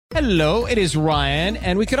Hello, it is Ryan,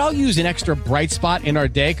 and we could all use an extra bright spot in our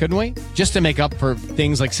day, couldn't we? Just to make up for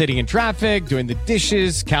things like sitting in traffic, doing the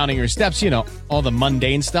dishes, counting your steps, all the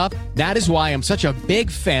mundane stuff. That is why I'm such a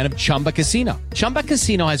big fan of Chumba Casino. Chumba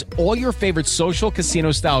Casino has all your favorite social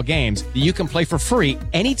casino-style games that you can play for free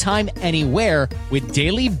anytime, anywhere with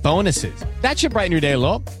daily bonuses. That should brighten your day a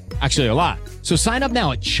little. Actually, a lot. So sign up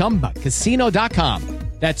now at ChumbaCasino.com.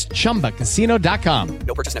 That's ChumbaCasino.com.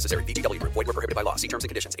 No purchase necessary. VGW Group. Void where prohibited by law. See terms and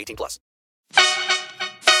conditions. 18+.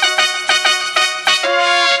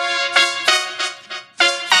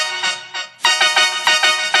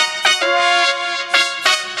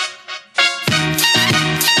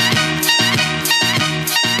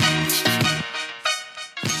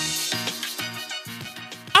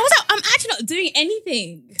 I'm actually not doing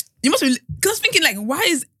anything. You must be, because I was thinking, like,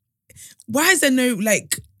 why is there no,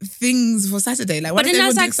 like, things for Saturday? Like, why But don't then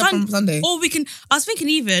everyone that's do like stuff on Sunday? Or I was thinking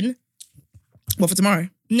even, What, for tomorrow?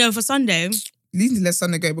 no, for Sunday. You need to let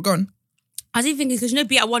Sunday go, but go on. I was even thinking, because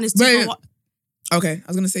Beat at 1 is 2 Wait. for 1. Okay, I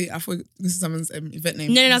was going to say, I thought this is someone's event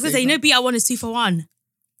name. No, I was going to say, Beat at 1 is 2 for 1.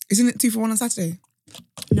 Isn't it 2 for 1 on Saturday?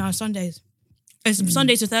 No, Sundays. It's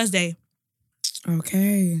Sunday to Thursday.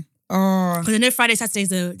 Okay. Oh. Because I know Friday, Saturday is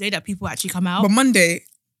the day that people actually come out. But Monday,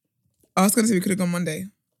 I was going to say we could have gone Monday.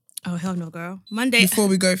 Oh, hell no, girl. Monday. Before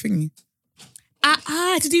we go thingy.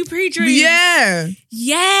 To do pre-drink. Yeah.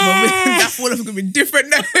 Yeah. That fall off is going to be different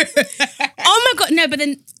now. Oh my God. No, but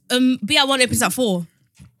then Beat at 1 opens at 4.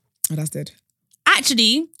 Oh, that's dead.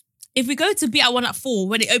 Actually, if we go to Beat at 1 at 4,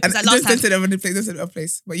 when it opens at last Don't time, say the other place, don't say the other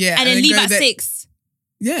place. But yeah. and then leave go at there. 6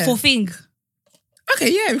 Yeah. for thing.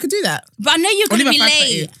 Okay, yeah, we could do that. But I know you're Or going to leave be at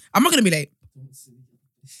 5:30. late. I'm not going to be late.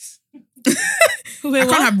 Wait, I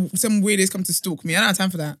what? can't have some weirdos come to stalk me. I don't have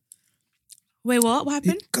time for that. Wait, what? What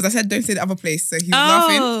happened? Because I said don't say the other place. So he's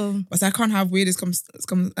laughing. Oh. But I said, I can't have weirdos come,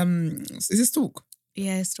 is this stalk?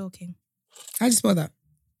 Yeah, stalking. How do you spell that?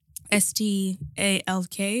 STALK.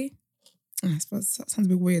 That sounds a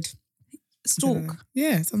bit weird. Stalk.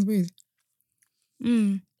 Yeah, it sounds weird.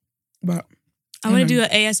 But I want to do an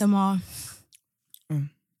ASMR. Oh,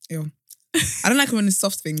 ew. I don't like it when it's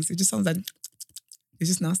soft things. It just sounds like it's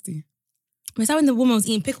just nasty. Was that when the woman was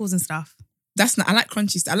eating pickles and stuff? That's not. I like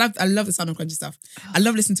crunchy stuff. I love the sound of crunchy stuff. I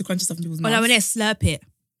love listening to crunchy stuff in people's Or mouths. like when they slurp it.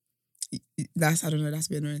 I don't know. That's a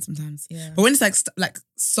bit annoying sometimes. Yeah. But when it's like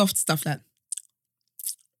soft stuff, like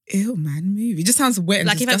ew, man, move. It just sounds wet and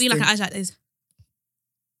Like if I disgusting. do like an eyes like this.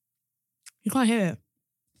 You can't hear it.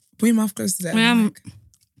 Put your mouth close to that.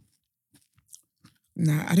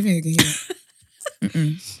 Nah, I don't think I can hear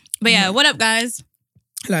it. But yeah, what up, guys?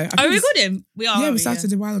 Hello. Are we recording? We are. Yeah, aren't we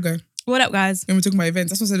started a while ago. What up, guys? When we're talking about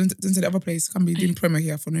events. That's why I said don't say the other place. Can't be doing promo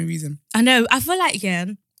here for no reason. I know. I feel like,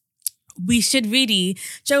 we should really...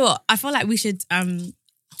 Do you know what? I feel like we should... we'll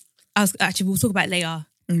talk about it later.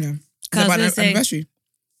 Yeah. Because About an anniversary.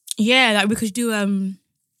 Yeah, like we could do a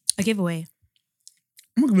giveaway.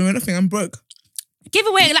 I'm not giving away nothing. I'm broke.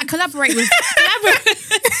 Giveaway, like collaborate with...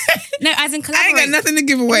 No, as in I collaborate. ain't got nothing to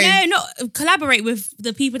give away. No, not collaborate with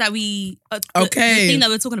the people that we... Okay. The thing that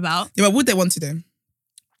we're talking about. Yeah, but would they want to though?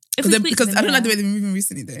 If we speak to Because them, I don't like yeah. the way they've been moving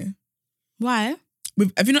recently though. Why?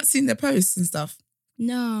 Have you not seen their posts and stuff?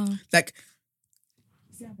 No. Like,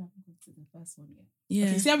 Yeah.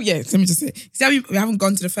 okay, let me just say. See how we haven't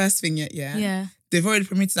gone to the first thing yet, yeah? Yeah. They've already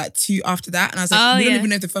promoted like 2 after that. And I was like, Oh, we don't yeah. even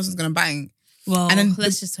know if the first one's going to bang. Well, And then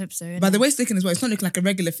let's just hope so. By the way it's looking as well, it's not looking like a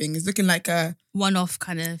regular thing. It's looking like a One-off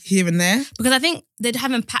kind of. here and there. Because I think they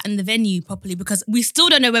haven't patterned the venue properly because we still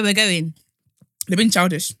don't know where we're going. They've been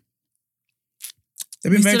childish.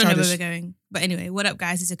 They've been We very still don't know where childish. we're going. But anyway, what up,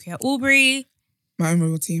 guys? It's Akria Aubrey. My own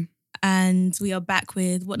royal team. And we are back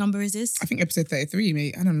with, what number is this? I think episode 33,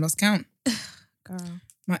 mate. I don't lost count. Girl.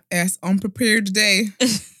 My ass unprepared day.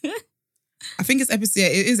 I think it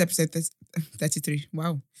is episode 33.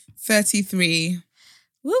 Wow. 33.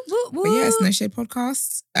 Whoop, whoop, whoop. But yeah, it's No Shade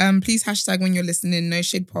Podcast. Please hashtag when you're listening No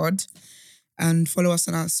Shade Pod and follow us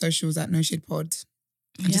on our socials at No Shade Pod.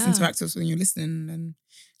 And just interact with us when you're listening and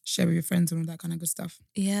share with your friends and all that kind of good stuff.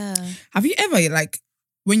 Yeah. Have you ever, like,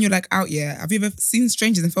 when you're like out, have you ever seen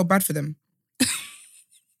strangers and felt bad for them?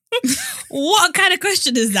 What kind of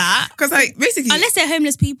question is that? Because like basically, Unless they're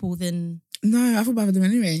homeless people, then... no, I feel bad for them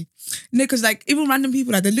anyway. No, because like even random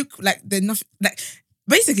people, like they look like they're not like.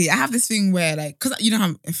 Basically, I have this thing where like, because you know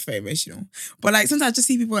I'm very emotional, but like sometimes I just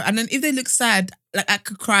see people and then if they look sad, like I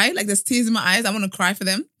could cry, like there's tears in my eyes, I want to cry for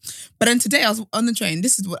them. But then today I was on the train.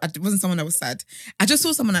 This is what it wasn't someone that was sad. I just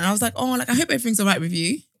saw someone and I was like, oh, like I hope everything's all right with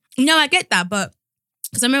you. No, I get that, but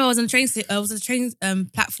because I remember I was on a train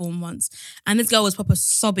platform once, and this girl was proper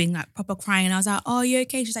sobbing, like proper crying, and I was like, "Oh, you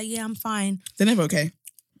okay?" She's like, "Yeah, I'm fine." They're never okay.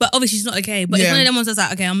 But obviously she's not okay. But it's one of them ones that's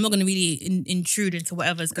like, okay, I'm not going to really intrude into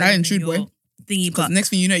whatever's going on. Intrude, boy. Thingy, but next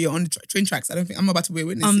thing you know, you're on the train tracks. I'm about to be a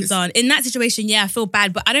witness. I'm done. In that situation, I feel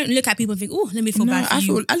bad, but I don't look at people and think, oh, let me feel bad for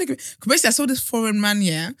you. I look at, basically, I saw this foreign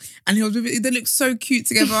man, and he was with, they looked so cute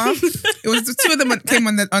together. It was the two of them that came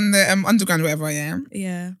on the underground or whatever, Yeah.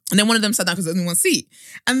 And then one of them sat down because there was only one seat.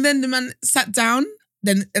 And then the man sat down,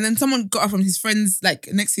 and then someone got up from his friends, like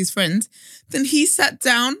next to his friend. Then he sat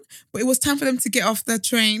down, but it was time for them to get off the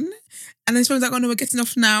train. And then his friend was like, oh no, we're getting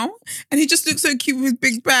off now. And he just looked so cute with his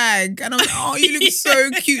big bag. And I was like, oh, you look so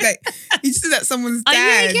cute. Like, he just did that someone's dad.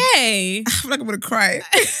 Are you okay? I feel like I'm going to cry.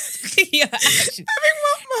 Yeah. Having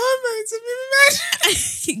my hormones have been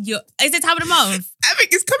mad. Is it time of the month? I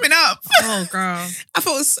think it's coming up. Oh, girl. I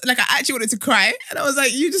thought it was, like, I actually wanted to cry. And I was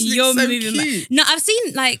like, you just look so cute. No, I've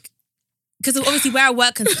seen, like, because obviously where I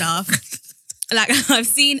work and stuff, like, I've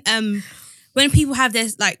seen... when people have their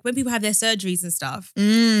surgeries and stuff,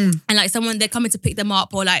 and like they're coming to pick them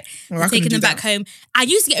up or like taking them back home, I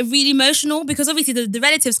used to get really emotional because obviously the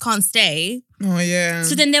relatives can't stay. Oh yeah.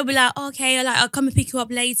 So then they'll be like, okay, like I'll come and pick you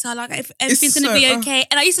up later, like if everything's gonna be okay.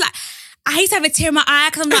 And I used to have a tear in my eye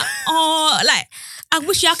because I'm like, oh, like I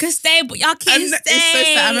wish y'all could stay, but y'all can't stay. It's so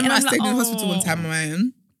sad. I remember I stayed in the hospital one time on my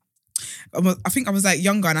own. I think I was like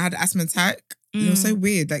younger and I had an asthma attack. It was so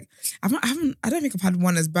weird. Like I don't think I've had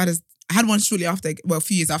one as bad as. I had one shortly after, well, a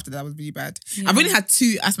few years after that was really bad. Yeah. I've only had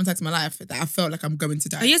 2 asthma attacks in my life that I felt like I'm going to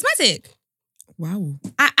die. Are you asthmatic? Wow.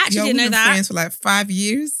 I actually didn't know that. Friends for like 5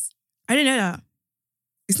 years. I didn't know that.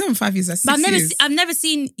 It's not even 5 years, that's 6 years. I've never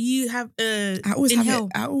seen you have I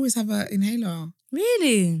always have an inhaler.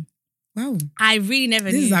 Really? Wow. I really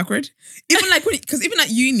never knew. This is awkward. Even like, because even at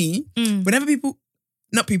uni, whenever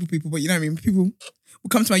not people, but you know what I mean, people will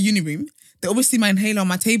come to my uni room, they always see my inhaler on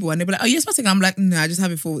my table and they'll be like, oh, you're asthmatic? I'm like, no, I just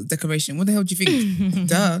have it for decoration. What the hell do you think?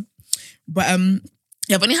 Duh. But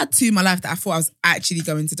I've only had 2 in my life that I thought I was actually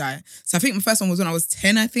going to die. So I think my first one was when I was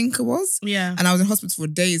 10, I think it was. Yeah. And I was in hospital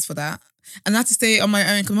for days for that. And I had to stay on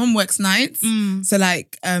my own because my mum works nights. So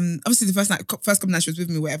like, obviously the first couple nights she was with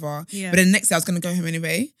me, whatever. Yeah. But then the next day I was going to go home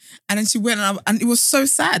anyway. And then she went and it was so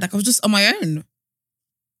sad. Like I was just on my own.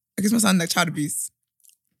 I guess my sound like child abuse.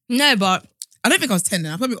 No, but... I don't think I was 10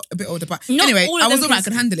 then. I'm probably a bit older. But anyway, I was alright. I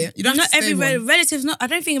could handle it. You don't have to stay relatives. I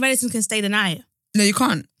don't think relatives can stay the night. No, you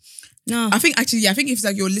can't. No. I think if it's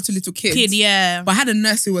like your little kid. Yeah. But I had a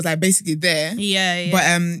nurse who was like basically there. Yeah. But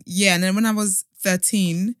and then when I was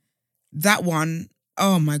 13, that one,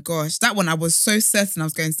 oh my gosh, that one I was so certain I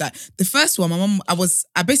was going to die. The first one, my mum, I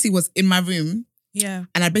basically was in my room. Yeah.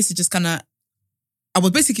 And I basically just I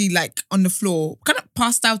was basically like on the floor, kind of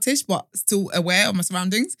passed out-ish, but still aware of my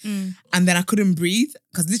surroundings. And then I couldn't breathe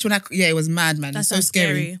because literally, it was mad, man. It was so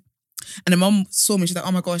scary. And the mom saw me, she's like,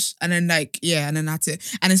 oh my gosh. And then and then I had to.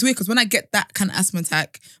 And it's weird because when I get that kind of asthma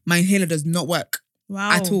attack, my inhaler does not work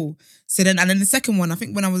at all. So then, and then the second one, I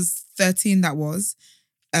think when I was 13, that one,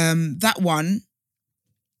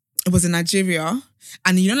 it was in Nigeria.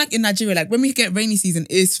 And you know, like in Nigeria, like when we get rainy season,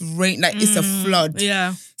 it's rain, like it's a flood.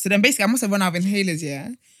 Yeah. So then basically I must have run out of inhalers,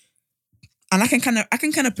 And I can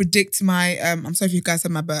kind of predict my I'm sorry if you guys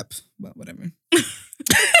have my burp, but whatever.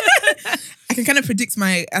 I can kind of predict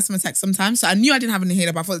my asthma attack sometimes. So I knew I didn't have an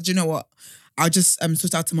inhaler, but I thought, do you know what? I'll just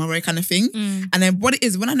sort out tomorrow kind of thing. And then what it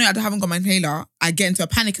is, when I know I haven't got my inhaler, I get into a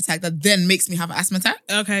panic attack that then makes me have an asthma attack.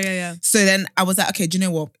 Okay, yeah. So then I was like, okay, do you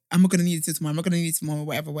know what? I'm not going to need it tomorrow. I'm not going to need it tomorrow,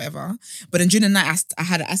 whatever. But then during the night, I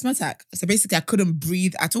had an asthma attack. So basically I couldn't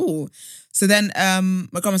breathe at all. So then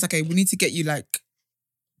my grandma was like, okay, we need to get you like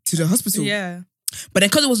to the hospital. Yeah. But then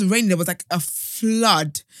because it was raining, there was like a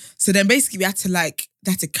flood. So then basically they had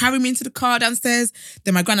to carry me into the car downstairs.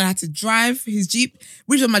 Then my granddad had to drive his Jeep,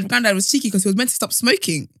 which my granddad was cheeky because he was meant to stop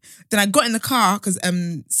smoking. Then I got in the car because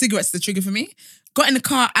cigarettes are the trigger for me. Got in the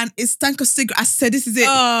car and it stank of cigarette. I said, this is it.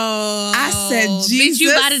 Oh. I said, Jesus. Bitch,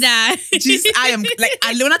 you about to die. Jesus, I am,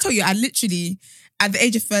 when I tell you, I literally, at the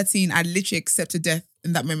age of 13, I literally accepted death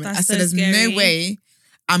in that moment. That's I said, so there's scary. no way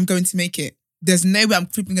I'm going to make it. There's no way I'm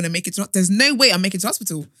freaking going to make it. There's no way I'm making it to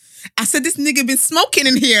hospital. I said, this nigga been smoking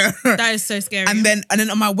in here. That is so scary. And then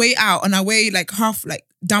on my way out, on our way like half like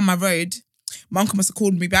down my road, my uncle must have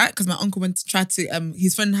called me back because my uncle went to try to,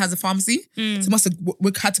 his friend has a pharmacy. So he must have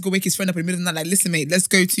had to go wake his friend up in the middle of the night, like, listen mate, let's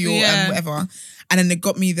go to your whatever. And then they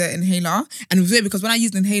got me the inhaler. And it was weird because when I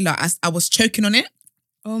used the inhaler, I was choking on it.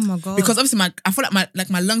 Oh my God. Because obviously I feel like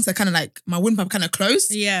my lungs are kind of like, my windpipe kind of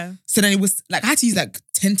closed. Yeah. So then it was like, I had to use like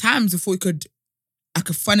 10 times before I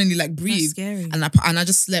could finally like breathe. That's scary. And I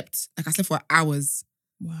just slept. Like I slept for hours.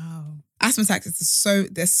 Wow. Asthma attacks,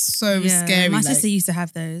 they're so scary. My sister used to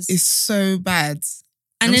have those. It's so bad.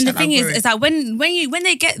 And then the thing is that when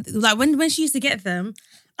they get, like when she used to get them,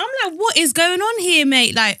 I'm like, what is going on here,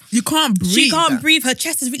 mate? Like, You can't breathe. she can't breathe. Her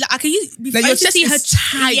chest is like I can use. Like I your used to chest see is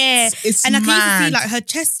her tight. Yeah, It's and I can used to see mad. like her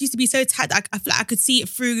chest used to be so tight that I feel like I could see it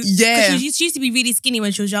through. Yeah. 'Cause she used to be really skinny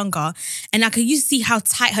when she was younger, and I could used to see how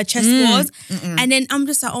tight her chest was. And then I'm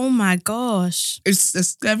just like, oh my gosh, It's the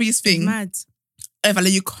scariest thing mad. ever.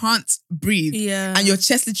 Like you can't breathe. Yeah. And your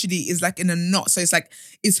chest literally is like in a knot. So it's like,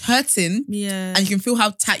 it's hurting. Yeah. And you can feel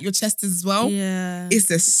how tight your chest is as well. Yeah. It's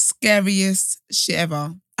the scariest shit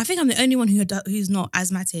ever. I think I'm the only one who's not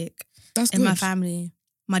asthmatic That's in good. my family.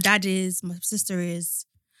 My dad is, my sister is,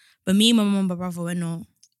 but me, my mum, and my brother, we're not.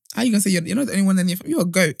 How are you going to say you're not the only one in your family? You're a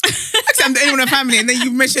goat. Actually, I'm the only one in the family. And then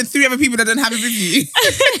you mentioned 3 other people that don't have it with you.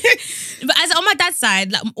 But as on my dad's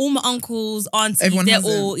side, like all my uncles, aunties, Everyone they're has it.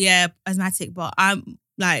 all asthmatic. But I'm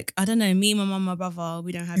like, I don't know, me, my mum, my brother,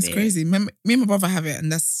 we don't have It's it. crazy. Me and my brother have it,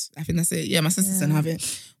 and I think that's it. Yeah, my sisters don't have it.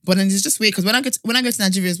 But then it's just weird because when I go to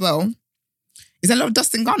Nigeria as well, is there a lot of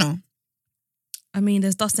dust in Ghana? I mean,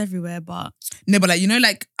 there's dust everywhere, but No, but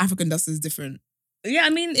like African dust is different. yeah, I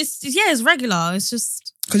mean, it's regular. It's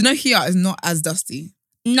just Because here is not as dusty.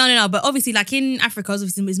 no. But obviously, like in Africa,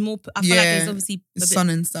 obviously, it's more. I feel like Yeah, it's obviously a The bit, sun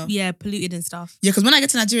and stuff. yeah, polluted and stuff. Yeah, because when I get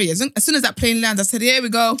to Nigeria, as soon as that plane lands, I said, here we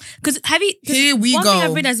go. Because Here we one go. thing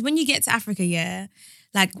I've realized when you get to Africa, yeah,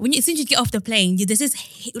 like as soon as you get off the plane, there's this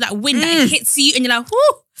like wind that hits you, and you're like,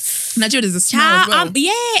 whoo, Nigeria, there's a smell child, as well.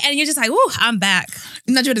 yeah, and you're just like, whoo, I'm back.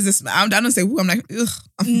 In Nigeria, there's a smell. I don't say, ooh, I'm like, ugh.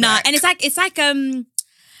 I'm Nah, back. and it's like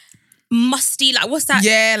musty. Like what's that?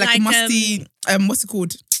 Yeah, like a musty, what's it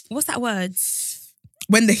called? What's that word?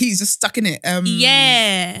 When the heat's just stuck in it.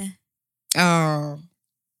 Yeah, Oh,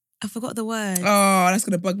 I forgot the word. that's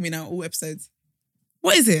going to bug me now, all episodes.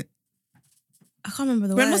 What is it? I can't remember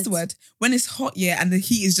the When word. what's the word? When it's hot, yeah, and the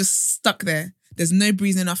heat is just stuck there. There's no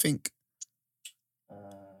breezing, nothing.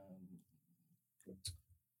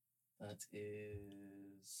 That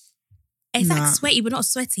is It's Nah. like sweaty, but not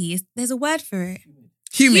sweaty. There's a word for it.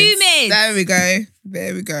 Humid. Humid. There we go.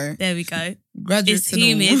 There we go. There we go. Graduates It's and all.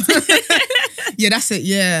 humid. Yeah, that's it.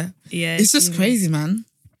 Yeah. Yeah, It's just humid. crazy, man.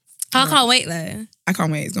 I can't wait though. I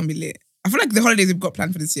can't wait. It's going to be lit. I feel like the holidays we've got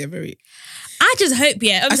planned for this year very... I just hope,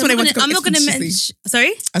 yeah. just want everyone to come I'm not going to expeditiously. mention.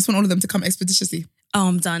 Sorry. I just want all of them to come expeditiously. Oh,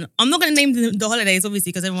 I'm done. I'm not going to name the holidays,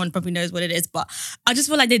 obviously, because everyone probably knows what it is. But I just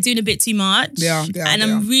feel like they're doing a bit too much. They are, And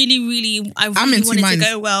I'm really, I I'm really in two want it to minds.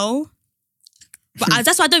 go well. But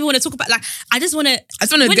that's why I don't even want to talk about. Like, I just want to. I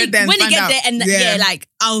just want to get there and when find I get out. there, and Yeah. like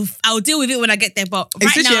I'll deal with it when I get there. But It's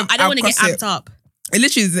right now, literally, I don't want to I'll get cross it. amped up. It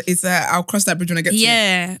literally is, I'll cross that bridge when I get to it.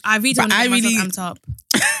 Yeah, I really don't But want to I get really- myself amped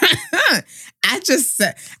up. I just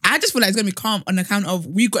feel like it's going to be calm on account of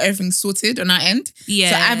we got everything sorted on our end.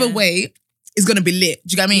 Yeah. So either way, it's going to be lit.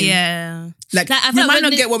 Do you get what I mean? Yeah. Like Like, I we feel might like not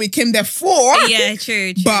when get what we came there for. Yeah,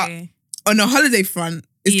 true. But on a holiday front,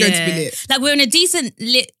 it's going to be lit. Like we're in a decent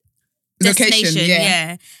lit Location, destination,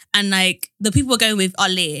 yeah. and like the people we're going with are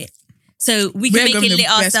lit, so we can We're make going it with lit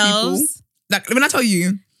the best ourselves. Like when I tell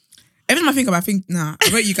you, every time I think about it, I think, nah, I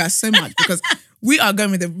rate you guys so much because we are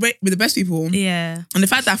going with the best people. Yeah, And the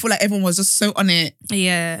fact that I feel like everyone was just so on it.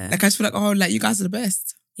 yeah, Like I just feel like, oh, like you guys are the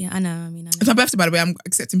best. yeah. I know. I mean, I know. It's my birthday, by the way. I'm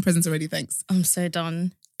accepting presents already. Thanks. I'm so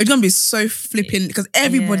done. It's gonna be so flipping because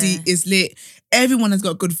everybody Yeah. is lit. Everyone has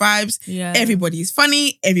got good vibes. Yeah. Everybody is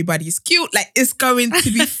funny. Everybody is cute. Like it's going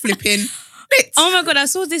to be flipping lit. Oh my god! I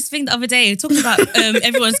saw this thing the other day talking about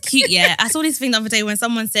everyone's cute. Yeah, I saw this thing the other day when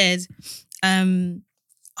someone said,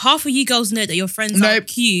 half of you girls know that your friends are Nope.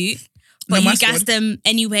 cute, No, but my you gas squad. them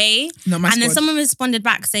anyway. No, my And then squad. someone responded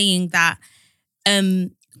back saying that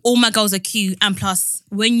all my girls are cute, and plus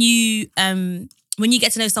when you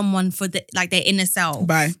get to know someone for like their inner self,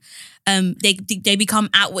 Bye. they become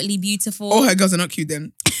outwardly beautiful. All her girls are not cute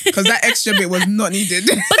then. Because that extra bit was not needed.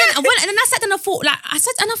 But then I sat and I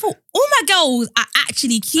thought, all my girls are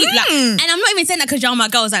actually cute. Like, and I'm not even saying that because you're my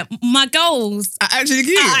girls. Like, my girls Are actually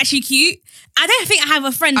cute. are actually cute. I don't think I have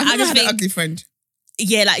a friend. I've I never just had an think, ugly friend.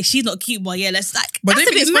 yeah, like she's not cute, but yeah, let's like. But That's don't a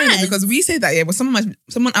think bit it's funny though, mad. because we say that, yeah, but someone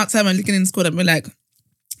outside my looking in school that we're like,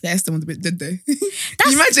 the Esther one's a bit dead though.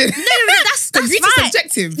 Can you imagine? No, that's Beauty's fine.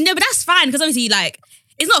 subjective. No, but that's fine because obviously, like,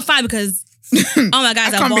 it's not fine because oh my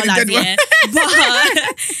guys I are can't be born the lads, dead one. yeah.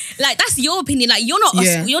 But like, that's your opinion. Like, you're not,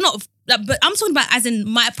 Yeah. you're not. Like, but I'm talking about as in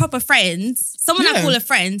my proper friends, someone I Yeah. call a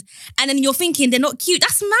friend, and then you're thinking they're not cute.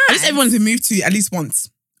 That's At mad. least everyone's been moved to at least once.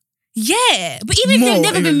 Yeah, but even if More, they've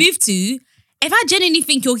never even. been moved to, if I genuinely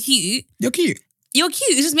think you're cute, You're cute. you're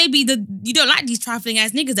cute. It's just maybe you don't like these trifling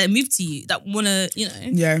ass niggas that move to you that wanna, you know.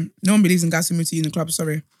 Yeah. No one believes in guys who move to you in the club,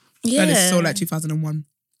 sorry. Yeah, That is so like 2001.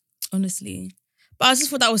 honestly. But I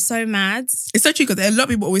just thought that was so mad. It's so true because a lot of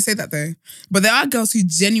people always say that though. But there are girls who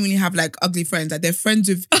genuinely have like ugly friends. Like they're friends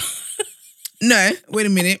with No, wait a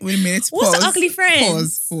minute. What's Pause. the ugly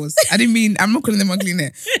friends? Pause. I'm not calling them ugly, no.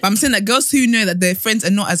 But I'm saying that girls who know that their friends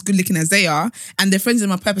are not as good looking as they are, and their friends are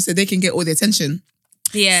on purpose so they can get all the attention.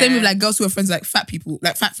 Yeah. Same with like girls who are friends like fat people,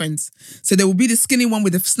 like fat friends. So there will be the skinny one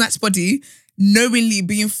with the snatched body, knowingly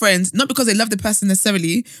being friends, not because they love the person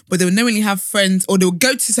necessarily, but they will knowingly have friends, or they'll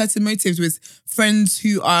go to certain motives with friends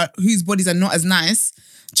whose bodies are not as nice,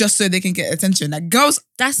 just so they can get attention. Like girls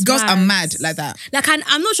are mad like that. Like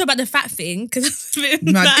I'm not sure about the fat thing because that's a bit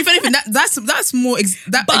Mad. mad. If anything, that's more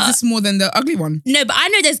exists more than the ugly one. No, but I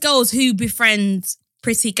know there's girls who befriend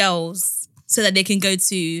pretty girls so that they can go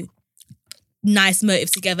to nice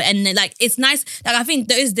motives together, and like it's nice. Like I think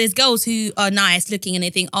there's girls who are nice looking and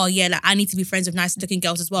they think, oh yeah, like I need to be friends with nice looking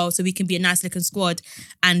girls as well, so we can be a nice looking squad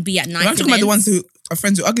and be at nice. I'm talking about the ones who are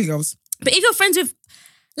friends with ugly girls. But if you're friends with,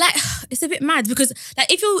 like, it's a bit mad because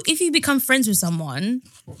like if you become friends with someone,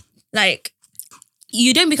 like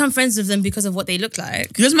you don't become friends with them because of what they look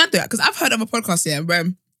like. You just mad that because I've heard of a podcast where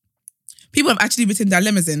people have actually written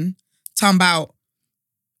dilemmas in talking about,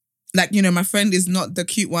 like, you know, my friend is not the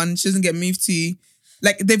cute one. She doesn't get moved to.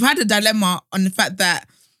 Like, they've had a dilemma on the fact that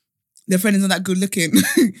their friend is not that good looking,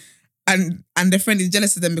 and their friend is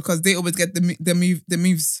jealous of them because they always get the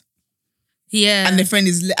moves. Yeah, and their friend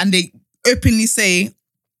is, and they openly say,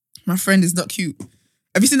 my friend is not cute.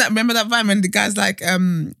 Have you seen that? Remember that vibe? And the guy's like,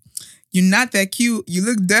 you're not that cute. You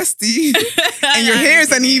look dusty, and your hair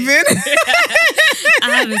is uneven.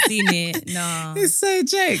 I haven't seen it. No, it's so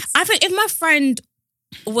jokes. I think if my friend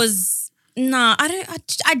was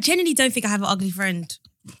I genuinely don't think I have an ugly friend,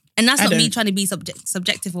 and that's not me trying to be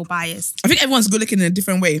subjective or biased. I think everyone's good looking in a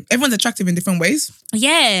different way. Everyone's attractive in different ways.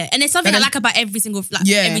 Yeah, and it's something I like about every single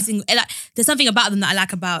there's something about them that I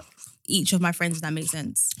like about each of my friends, if that makes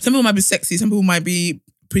sense. Some people might be sexy, some people might be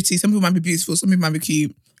pretty, some people might be beautiful, some people might be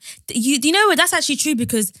cute. Do you know what? That's actually true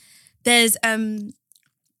because there's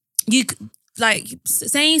you like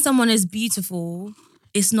saying someone is beautiful.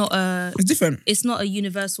 It's different. It's not a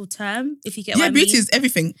universal term, if you get what I mean. Yeah, beauty is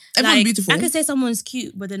everything. Everyone's like, beautiful. I can say someone's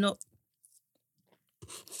cute, but they're not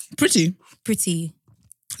pretty.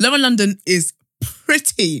 Lauren London is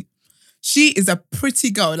pretty. She is a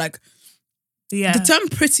pretty girl. Like, yeah. The term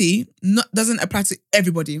pretty doesn't apply to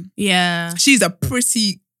everybody. Yeah. She's a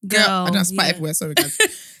pretty girl. I don't spite everywhere, sorry guys.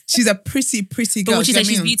 She's a pretty girl. But would you say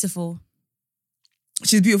she's beautiful?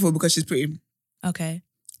 She's beautiful because she's pretty. Okay.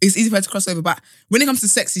 It's easy for her to cross over, but when it comes to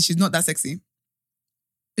sexy, she's not that sexy.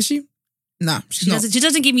 Is she? Nah, she's not. She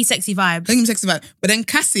doesn't give me sexy vibes. Doesn't give me sexy vibes. But then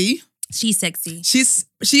Cassie, she's sexy. She's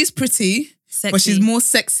pretty, sexy. But she's more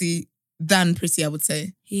sexy than pretty, I would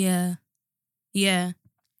say. Yeah. Yeah.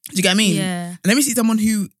 Do you get what I mean? Yeah. And let me see someone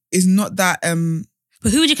who is not that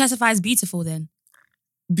But who would you classify as beautiful then?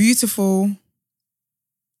 Beautiful.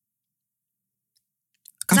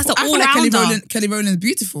 That's an I feel like all-rounder. Kelly Rowland's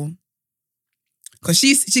beautiful. Because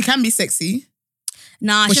she can be sexy.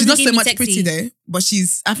 Nah, but she's not so much sexy. pretty though. But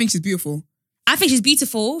I think she's beautiful. I think she's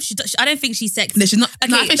beautiful. I don't think she's sexy. No, she's not.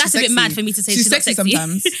 Okay, no, I think that's she's a bit sexy. mad for me to say She's she's not sexy sexy.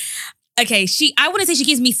 sometimes. Okay, I wouldn't say she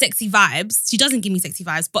gives me sexy vibes. She doesn't give me sexy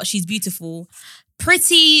vibes, but she's beautiful.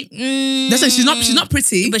 Pretty. That's she's not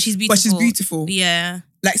pretty, but she's beautiful. But she's beautiful. Yeah.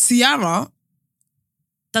 Like Ciara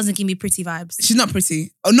doesn't give me pretty vibes. She's not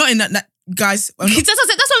pretty. Or not in that guys. That's what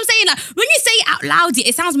I'm saying. Like when you say it out loud,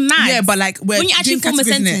 it sounds mad. Yeah, but like when you actually form a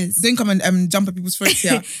sentence, don't come and jump at people's throats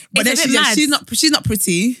here. But then she's not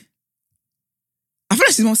pretty. I feel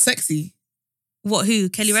like she's more sexy. What? Who?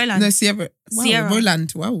 Kelly Rowland? No, Ciara. Wow, Ciara.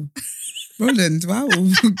 Roland. Wow. Roland. Wow.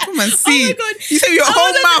 Come and see. Oh my God. You said your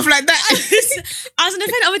whole mouth like that. I was on the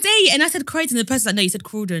phone the other day and I said Croydon. The person's like, no, you said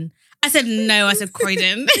Croydon. I said no. I said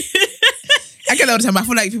Croydon. I get that all the time, but I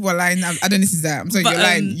feel like people are lying. I don't listen to that. I'm sorry, you're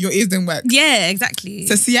lying. Your ears don't work. Yeah, exactly.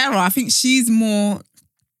 So Ciara, I think she's more.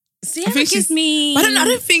 Ciara gives me. I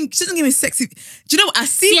don't think she doesn't give me sexy. Do you know what I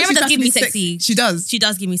see? Ciara does give me sexy. She does. She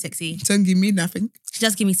does give me sexy. She doesn't give me nothing. She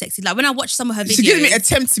does give me sexy. Like when I watch some of her videos, she gives me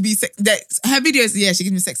attempt to be sexy. Her videos, yeah, she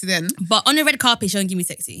gives me sexy then. But on the red carpet, she don't give me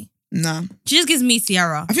sexy. Nah. She just gives me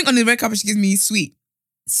Ciara. I think on the red carpet, she gives me sweet.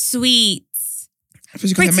 Sweet.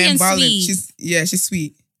 Pretty and sweet. She's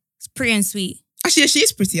sweet. It's pretty and sweet. Actually, yeah, she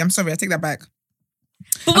is pretty. I'm sorry, I take that back.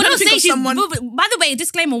 But we're not saying she's. By the way,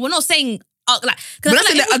 disclaimer: we're not saying like. We're not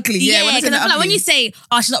saying they're ugly. Yeah, because I feel like when you say,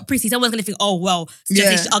 "Oh, she's not pretty," someone's gonna think, "Oh, well, just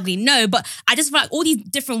say she's ugly." No, but I just feel like all these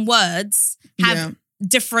different words have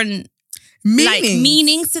different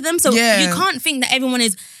meanings to them. So you can't think that everyone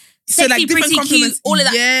is sexy, pretty, cute, all of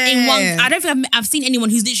that in one. I don't think I've seen anyone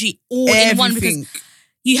who's literally all in one because.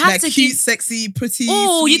 You have to cute, sexy, pretty.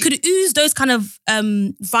 Or sweet. you could ooze those kind of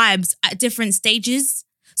vibes at different stages.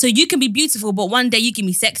 So you can be beautiful, but one day you can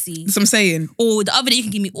be sexy. That's what I'm saying. Or the other day you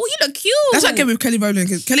can give me, oh, you look cute. That's what I get with Kelly Rowland.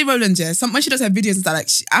 Because Kelly Rowland, yeah, when she does her videos and stuff, like,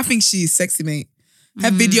 I think she's sexy, mate. Her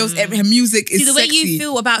videos, her music is See, the way sexy. you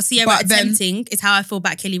feel about Sierra But then- attempting is how I feel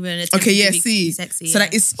about Kelly Rowland. Okay, yeah, to be see. sexy. So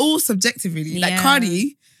like it's all subjective, really. Like Yeah.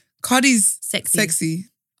 Cardi's Sexy. sexy.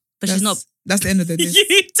 but she's not. That's the end of the list.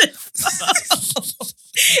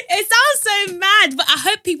 It sounds so mad, but I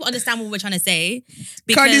hope people understand what we're trying to say.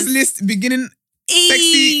 Cardi's list beginning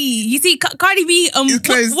sexy. You see, Cardi B, It's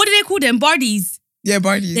closed. what do they call them? Bardies. Yeah,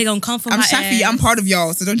 Barney. They're gonna come for I'm my Shafi. ass. I'm part of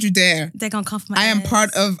y'all, so don't you dare. They're gonna come for my I am ass.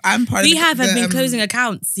 part of. We have the, been closing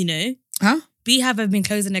accounts, you know. Huh? We have been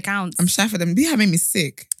closing accounts. I'm Shafi them. They have made me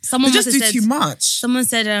sick. Someone They just must do have too said. much. Someone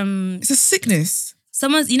said. It's a sickness.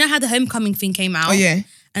 You know how the homecoming thing came out. Oh yeah.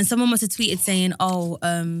 And someone must have tweeted saying, "Oh,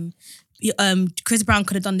 Chris Brown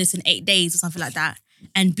could have done this in 8 days or something like that."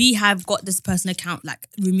 And B have got this person account like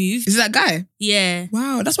removed. Is it that guy? Yeah.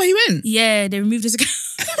 Wow, that's why he went. Yeah, they removed his account.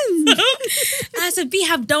 And I said, B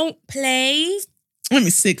have don't play. Made me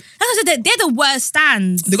sick. That's what I said, they're the worst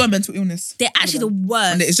stands. They got a mental illness. They're actually the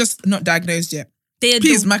worst. And it's just not diagnosed yet. They're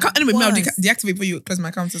Please, the my account. Anyway, Mel, worst. deactivate before you close my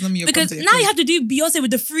account. It's not me. Your Because account, now you have to do Beyonce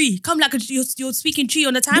with the free. Come like you're speaking tree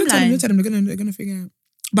on the Don't tell them. timeline. They're gonna figure it out.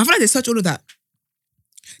 But I feel like they search all of that.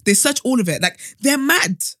 They search all of it. Like they're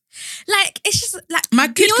mad. Like it's just like My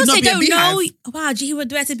kid could not Beyonce be a don't beehive. know. Wow, do you hear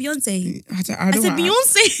what I said Beyonce? I I don't said know.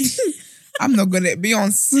 Beyonce. I'm not good at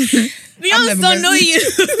Beyonce. Beyonce don't know you.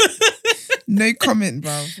 No comment,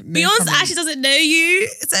 bro. No Beyonce comment. actually doesn't know you.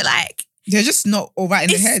 So like, They're just not all right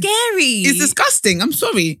in it's the head. scary. It's disgusting. I'm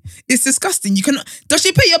sorry. It's disgusting. You cannot. Does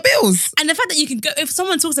she pay your bills? And the fact that you can go, if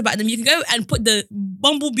someone talks about them, you can go and put the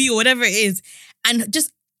bumblebee or whatever it is and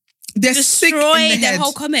just They're sick in the destroy their head.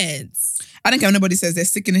 whole comments. I don't care what nobody says. They're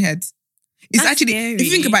sick in the head. It's That's actually, scary. if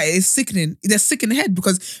you think about it, it's sickening. They're sick in the head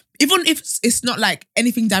because even if it's not like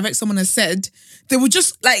anything direct someone has said, they would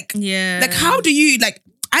just like, Yeah. like how do you like?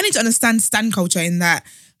 I need to understand stan culture in that.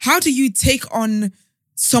 How do you take on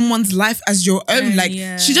someone's life as your own? Like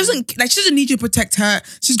yeah. she doesn't need you to protect her.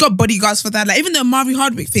 She's got bodyguards for that. Like even the Amari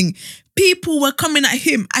Hardwick thing, people were coming at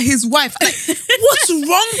him, at his wife. Like what's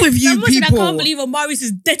wrong with you Someone said, people? I can't believe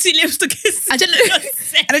Omari's dirty lipstick is. I don't know.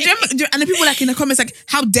 And the people like in the comments like,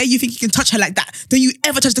 how dare you think you can touch her like that? Don't you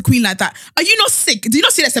ever touch the queen like that? Are you not sick? Do you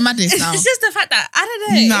not see that's a madness now? It's just the fact that, I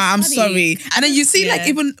don't know. Nah, I'm it's funny. sorry. And then you see like Yeah.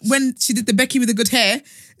 even when she did the Becky with the good hair,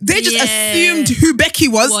 they just Yeah. assumed who Becky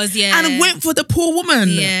was, yeah. and went for the poor woman.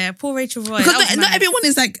 Yeah, poor Rachel Roy. Because That was not mad. everyone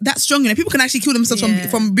is like that strong, and people can actually kill themselves Yeah.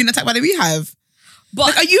 from being attacked by the beehive. But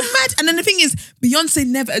Like, are you mad? And then the thing is, Beyonce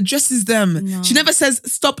never addresses them. No. She never says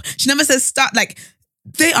stop. She never says start. Like,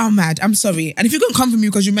 they are mad. I'm sorry. And if you're going to come for me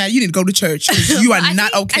because you're mad, you need to go to church. 'Cause you are I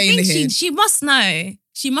not think- okay I in the think head. she must know.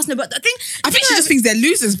 She must know. But the thing, I think she just thinks they're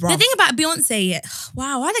losers, bro. the thing about Beyonce, yeah.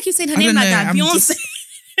 Wow, why do I keep saying her I name don't like know, that? I'm Beyonce. just-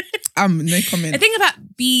 no comment. The thing about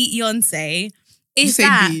Beyonce You is say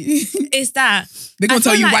that B. is that They're going I to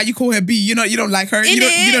tell feel you like- why you call her B. You don't like her.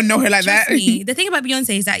 You don't know her like Trust that. me. The thing about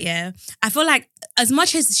Beyonce is that, yeah, I feel like as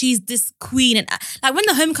much as she's this queen and like when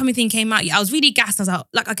the homecoming thing came out, yeah, I was really gassed. I was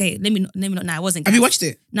like, okay, let me not. No, I wasn't. Have Gassed. you watched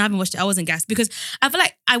it? No, I haven't watched it. I wasn't gassed because I feel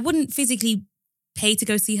like I wouldn't physically pay to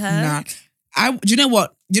go see her. Nah. Do you know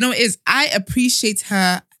what? Do you know what it is? I appreciate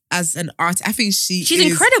her as an artist. I think she's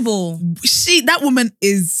incredible. That woman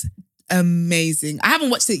is amazing. I haven't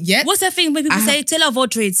watched it yet. What's that thing when people say Taylor of all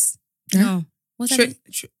trades? Huh? No. What's that?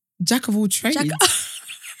 Jack of all trades.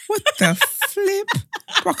 What the flip?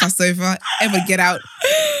 Rock us over. Ever get out.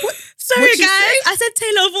 Sorry, What'd you guys. say? I said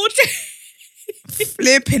Taylor of all trades.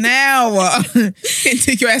 Flipping out. Can't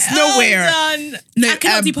take your ass nowhere. Oh, done. No, I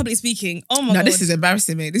cannot do public speaking. Oh my No, god. this is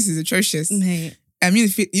embarrassing, mate. This is atrocious. Mate. You need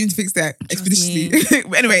to fix that expeditiously.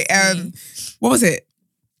 But anyway, me. what was it?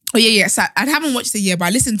 Oh yeah. So I haven't watched it yet, but I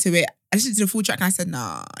listened to it. I listened to the full track and I said,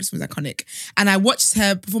 nah, this was iconic. And I watched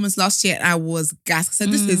her performance last year and I was gassed. I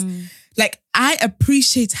said, this is like, I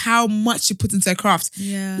appreciate how much she put into her craft.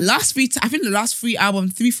 Yeah. I think the last 4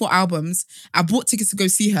 albums, I bought tickets to go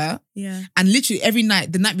see her. Yeah. And literally every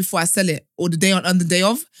night, the night before I sell it, or the day on the day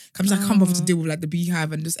of, I'm just like, I can't bother to deal with like the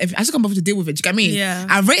beehive and just I just can't bother to deal with it. Do you get what I mean? Yeah.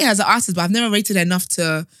 I rate her as an artist, but I've never rated her enough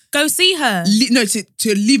to Go see her.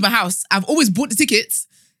 to leave my house. I've always bought the tickets,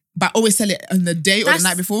 but I always sell it on the day or the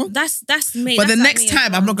night before. That's me. But that's the like next me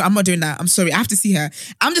time, as well. I'm not doing that. I'm sorry. I have to see her.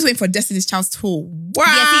 I'm just waiting for Destiny's Child's tour. Wow.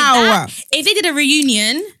 Yeah, see, if they did a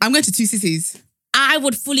reunion, I'm going to 2 cities. I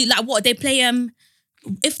would fully like what they play.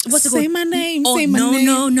 If what's it Say called? my name. Oh, say my name.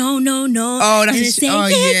 no. Oh, that's And a it shit. say, Oh,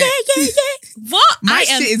 yeah. yeah. What? My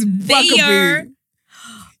I am shit is there. bugaboo.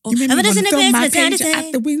 Or, You made me and when it's in wanna the throw my business, pager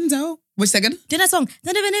at the window. Which second? do that song.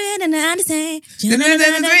 What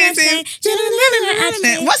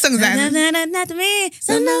song is that?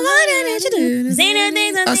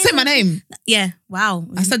 Oh, Say My Name. Yeah, wow.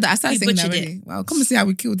 I said that. I started We singing that butchered already. Wow, come and see how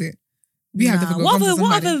we killed it. We have difficult What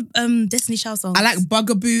conversations, other somebody. Destiny Child songs? I like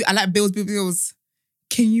Bugaboo. I like Bills.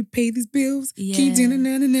 Can you pay these bills? Yeah. Can you do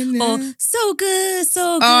na-na-na-na-na? Or So Good,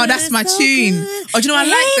 So Good. Oh, that's my so tune. good. Oh, do you know I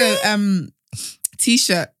Hate like it. the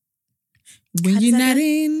t-shirt. When How does you're that not go?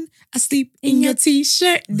 in, I sleep in your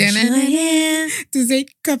t-shirt. Yeah. To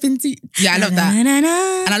take cup and tea. Yeah, I love that. And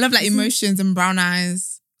I love like Emotions and Brown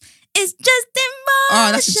Eyes. It's just emotion.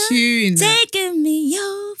 Oh, that's a tune. Taking me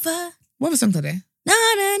over. What other songs are there?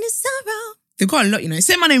 Not any sorrow. They've got a lot, you know.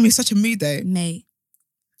 Say My Name is such a mood though. Mate.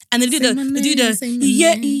 And they do Say my the name, say my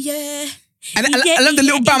yeah, name. yeah. And I love the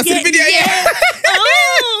little bounce in the video. Yeah.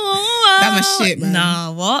 Oh, That's my shit, man.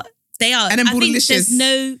 Nah, what? They are. And then I think Bootylicious. there's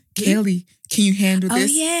no... Kelly, can you handle Oh,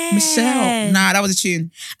 this? yeah. Michelle. Nah, that was a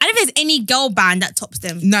tune. I don't think there's any girl band that tops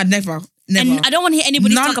them. Nah, never. And I don't want to hear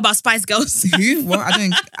anybody None- talk about Spice Girls. Who? What?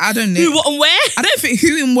 I don't know. Who, what, and where? I don't think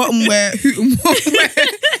who and what and where, who and what and where.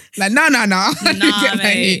 Like, no. Nah,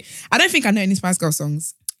 mate. I don't think I know any Spice Girl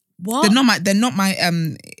songs. What? They're not my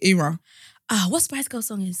era. What Spice Girl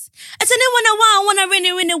song is? It's a new one I want,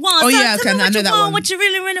 really, really want. Oh, So yeah, tell okay, me I what know you that want, one. What you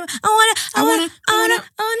really, really want. I wanna.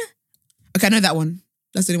 Okay, I know that one.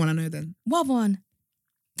 That's the only one I know then. What one?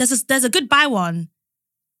 There's a goodbye one.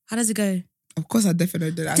 How does it go? Of course, I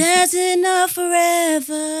definitely know that. There's enough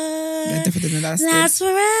forever. I definitely know that. Last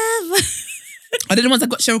forever. Are they the ones that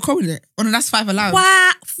got Cheryl Cole in it? Oh no, that's Five Aloud.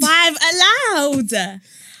 Wow, 5 allowed.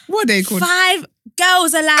 What are they called? 5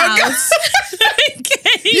 girls allowed.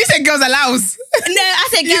 You said Girls Aloud. No, I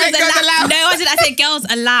said You girls said girls allowed. allowed. No, I said girls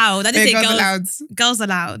allowed. I didn't say Girls girls Aloud. Girls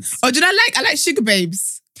allowed. Oh, do you know I like Sugar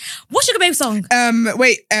Babes? What's Sugar Babe song?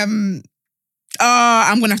 Wait, I'm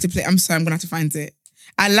gonna have to play. I'm sorry, I'm gonna have to find it.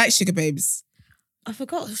 I like Sugar Babes. I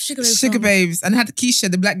forgot Sugar Babe. Sugar song. Babes. And I had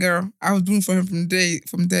Keisha, the black girl. I was doing for her from day.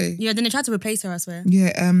 Yeah, then they tried to replace her, I swear.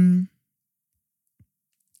 Yeah,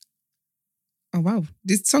 oh wow.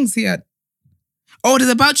 This song's here. Oh,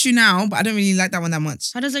 there's About You Now, but I don't really like that one that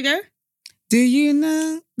much. How does it go? Do you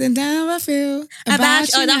know the how I feel about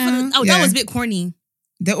you now? That Yeah. was a bit corny.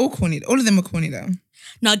 They're all corny. All of them are corny though.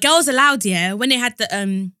 No, Girls Allowed, yeah, when they had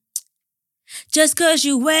the just cause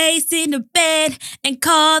you waste in the bed and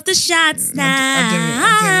call the shots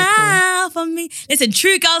I now for me. Listen,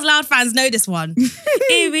 true Girls Allowed fans know this one.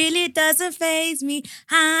 It really doesn't faze me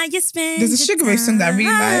how you spend There's a your Sugar Babe song that I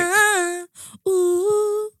really like.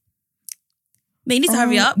 Ooh. But you need to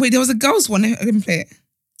hurry up. Wait, there was a girls one. I didn't play it.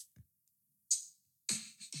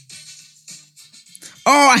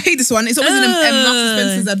 Oh, I hate this one. It's always in Marks and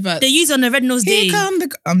Spencer's advert. They use it on the Red Nose Day. Here come the...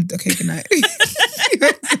 okay, good night.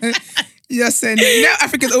 You're saying that. You know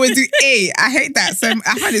Africans always do A. I hate that. So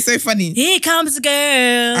I find it so funny. Here comes the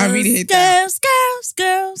girls. I really hate that.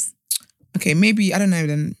 Girls. Okay, maybe, I don't know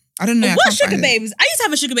then. I don't know. I What's can't Sugar find it. Babes? I used to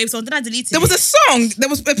have a Sugar Babe song, then I deleted it. There was a song. There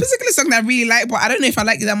was a particular song that I really liked, but I don't know if I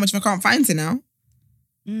like it that much if I can't find it now.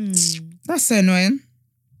 That's so annoying.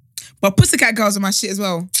 But Pussycat Girls are my shit as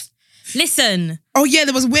well. Listen. Oh yeah,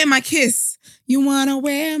 there was Wear My Kiss. You wanna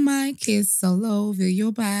wear my kiss all over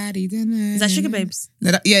your body. Is that Sugar Babes?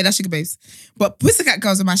 No, yeah, that's Sugar Babes. But Pussycat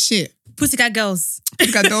Girls are my shit. Pussycat Girls.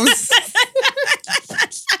 Pussycat Dolls.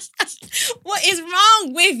 What is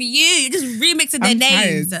wrong with you? You're just remixing their I'm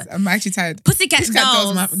names. tired. I'm actually tired. Pussycat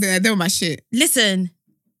Dolls. Dolls. They were my shit. Listen.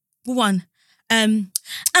 What one? I'm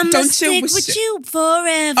Don't gonna you stick wish with it- you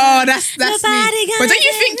forever. Oh, that's me. Nobody But gonna don't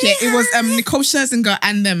you think get me it was high. Nicole Scherzinger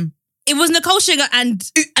and them? It was Nicole Sugar and...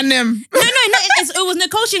 And them. No, it was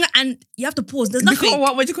Nicole Sugar and... You have to pause. There's nothing. Nicole,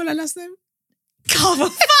 what would you call her last name? Oh, for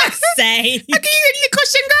fuck's sake. I can you Nicole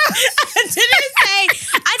Scherzinger.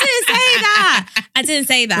 I didn't say that. I didn't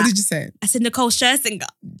say that. What did you say? I said Nicole Scherzinger.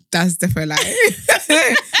 That's definitely like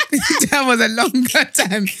that was a longer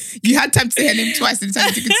time. You had time to say her name twice the time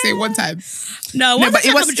you could say it one time. No, But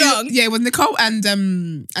it was drunk. yeah, it was Nicole and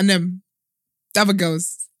them the other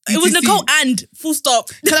girls. It was DTC. Nicole and full stop.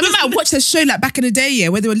 Because I remember I watched a show like back in the day, yeah,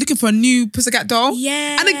 where they were looking for a new Pussycat doll.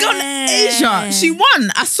 Yeah. And the girl in Asia, she won.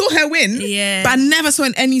 I saw her win. Yeah. But I never saw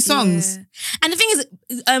in any songs. Yeah. And the thing is,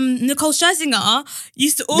 Nicole Scherzinger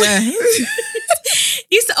used to always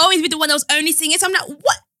be the one that was only singing. So I'm like,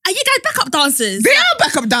 what? Are you guys backup dancers? They are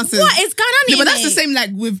backup dancers. What is going on Yeah, here? but that's the mate? same like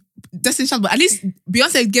with Destiny's Child. But at least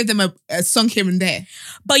Beyonce gave them a song here and there.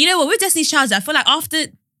 But you know what? With Destiny's Child, I feel like after...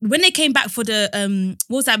 When they came back for the,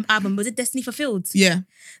 what was that album? Was it Destiny Fulfilled? Yeah.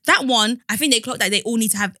 That one, I think they clocked that they all need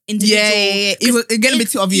to have individual... Yeah. It was getting a bit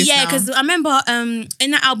too obvious Yeah, now. because I remember in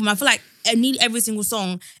that album, I feel like nearly every single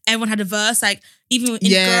song, everyone had a verse. Like even in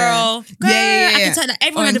Yeah. Girl, Yeah. I can tell that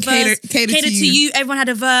everyone had a and verse. Cater Cater to you, everyone had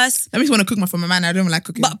a verse. I just want to cook for my man. I don't like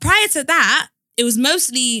cooking. But prior to that, it was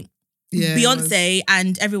mostly Yeah, Beyonce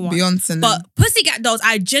and everyone. Beyonce. But Pussycat Dolls,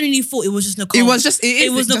 I genuinely thought it was just Nicole. It was just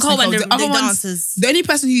it was just Nicole and the other ones- dancers. The only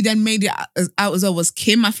person who then made it out as well was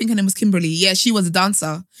Kim. I think her name was Kimberly. Yeah, she was a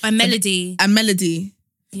dancer. And Melody. And Melody.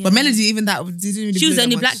 Yeah. But Melody, even that didn't really. She was blow the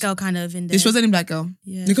only that black much. girl kind of in there. She was the only black girl.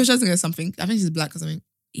 Yeah. Nicole Scherzinger or something. I think she's black or something.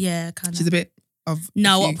 Yeah, kind of. She's a bit of.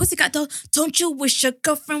 No, a what few. Pussycat Dolls? Don't you wish your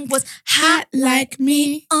girlfriend was Hot like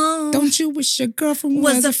me. Oh, Don't you wish your girlfriend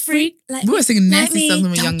was a freak like We were singing like nasty me, songs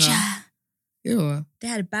when we were don't younger. ya? Ew. They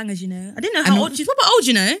had bangers, you know. I didn't know I how know. old she's. What about old,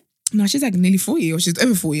 you know? No, she's like nearly 40 or she's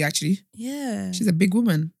over 40 actually. Yeah, She's a big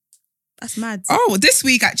woman. that's mad. Oh, this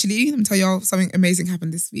week actually, let me tell y'all something amazing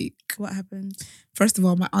happened this week. What happened? First of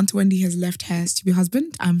all, my Aunt Wendy has left her stupid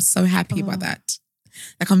husband. I'm so happy about that.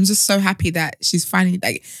 Like, I'm just so happy that she's finally,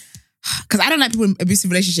 like, because I don't like people in abusive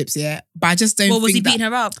relationships, yeah, but I just don't Well, was think he beating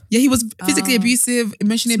her up? Yeah, he was physically Oh. abusive,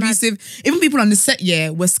 emotionally It's mad. abusive. Even people on the set, yeah,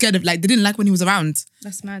 were scared of, like, they didn't like when he was around.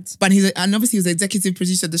 That's mad. But and obviously he was the executive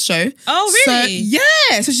producer of the show. Oh, really? So,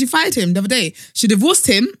 yeah, so she fired him the other day. She divorced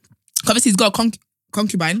him. Obviously he's got a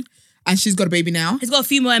concubine and she's got a baby now. He's got a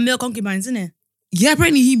few more male concubines, isn't it? Yeah,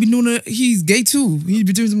 apparently he's gay too. He'd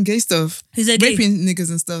be doing some gay stuff. He's a gay. Raping niggas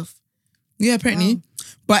and stuff. Yeah, apparently. Wow.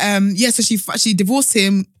 But yeah, so she divorced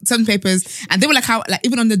him, served papers, and they were like how like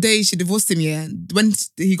even on the day she divorced him, yeah, when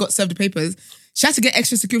he got served the papers, she had to get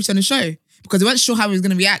extra security on the show because they weren't sure how he was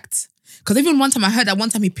gonna react. Because even one time I heard that one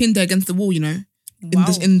time he pinned her against the wall, you know, Wow.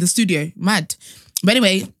 in the studio. Mad. But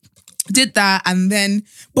anyway, did that and then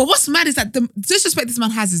but what's mad is that the disrespect this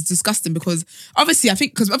man has is disgusting because obviously I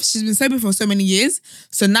think because obviously she's been sober for so many years,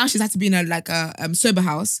 so now she's had to be in a sober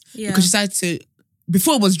house because she decided to.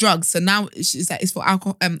 Before it was drugs, so now it's like it's for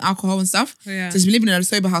alcohol and stuff. Yeah. So she's been living in a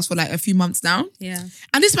sober house for like a few months now. Yeah.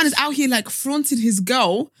 And this man is out here like flaunting his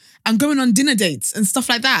girl and going on dinner dates and stuff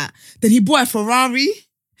like that. Then he bought a Ferrari.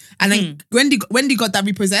 And then Wendy got that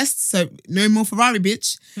repossessed, so no more Ferrari,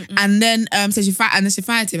 bitch. And then so she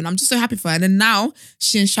fired him, and I'm just so happy for her. And then now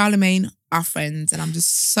she and Charlemagne are friends, and I'm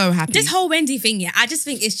just so happy. This whole Wendy thing, yeah, I just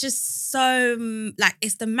think it's just so like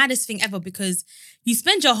it's the maddest thing ever because you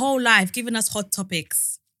spend your whole life giving us hot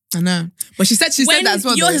topics. I know, but she said that as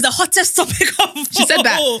well. Yours though. is the hottest topic of all. She said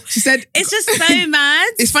that. She said it's just so mad.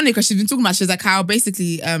 It's funny because she's been talking about. She's like how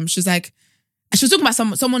basically she's like. She was talking about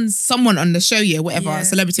someone on the show, yeah, whatever, Yeah.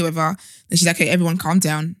 celebrity, whatever. Then she's like, "Hey, everyone, calm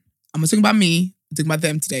down. I'm not talking about me. I'm talking about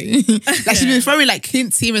them today." Like she's been throwing like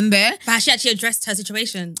hints here and there. But has she actually addressed her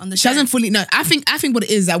situation on the She show? hasn't fully. No, I think what it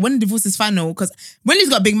is that when the divorce is final, because Wendy's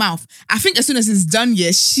got a big mouth. I think as soon as it's done,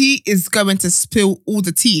 yeah, she is going to spill all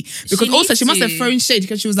the tea because She also needs she must have to. thrown shade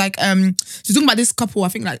because she was like, she's talking about this couple. I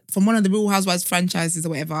think like from one of the Real Housewives franchises or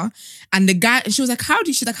whatever. And the guy, and she was like,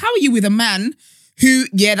 she's like, how are you with a man? Who,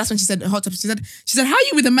 yeah, that's when she said hot topic. She said, how are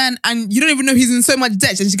you with a man and you don't even know he's in so much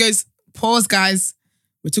debt? And she goes, pause, guys.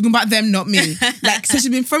 We're talking about them, not me. Like, so she's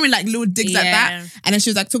been throwing like little digs like that. Yeah. And then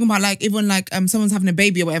she was like talking about like, even like someone's having a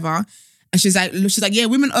baby or whatever. And she's like, yeah,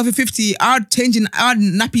 women over 50, our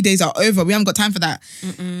nappy days are over. We haven't got time for that.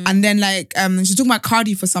 And then like, she's talking about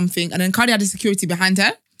Cardi for something. And then Cardi had the security behind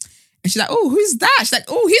her. And she's like, oh, who's that? She's like,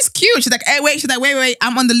 oh, he's cute. She's like, hey, wait. She's like, wait,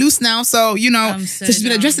 I'm on the loose now. So, you know. I'm So so she's been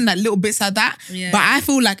done. addressing like little bits like that. Yeah. But I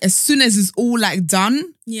feel like as soon as it's all like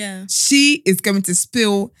done, Yeah. she is going to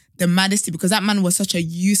spill the maddest tea because that man was such a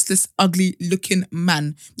useless, ugly looking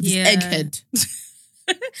man with Yeah. his egghead.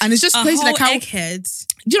 And it's just A crazy whole like how... egghead.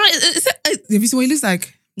 Do you know, have you seen what he looks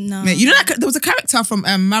like? No. Mate, you know that there was a character from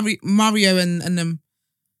Mario and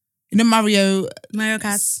you know Mario... Mario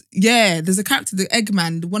Kart. Yeah, there's a character, the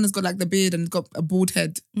Eggman, the one that's got like the beard and got a bald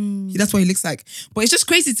head. That's what he looks like. But it's just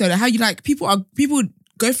crazy to know how you like people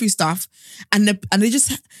go through stuff and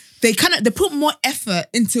they put more effort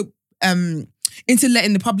into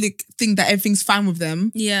letting the public think that everything's fine with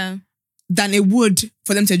them Yeah. than it would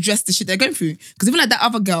for them to address the shit they're going through. Because even like that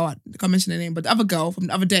other girl, I can't mention her name, but the other girl from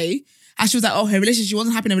the other day, how she was like, oh, her relationship, she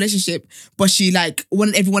wasn't happy in a relationship, but she like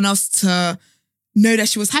wanted everyone else to know that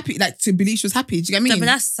she was happy, like to believe she was happy. Do you get me? No, but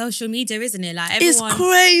that's social media, isn't it? Like It's everyone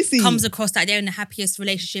crazy. comes across that they're in the happiest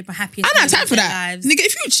relationship or happiest I don't have time moment for of their that. lives. Nigga,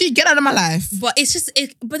 if you cheat, get out of my life. But it's just,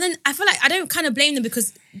 but then I feel like I don't kind of blame them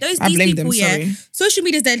because these blame people, them, sorry. social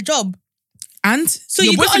media is their job. And So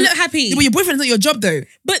your you gotta boyfriend- look happy. Yeah, but your boyfriend's not your job though.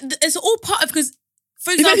 But it's all part of, because,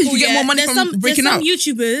 for Even if example, you get more money there's from breaking some up.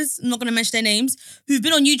 YouTubers, I'm not going to mention their names, who've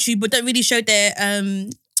been on YouTube but don't really show their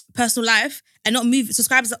personal life and not move.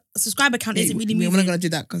 Subscriber count isn't really We're moving. not gonna do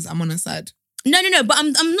that because I'm on her side. No. But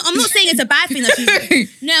I'm not saying it's a bad thing that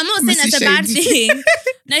she's. No, I'm not saying that's a bad thing.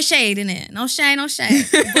 No shade in it. No shade.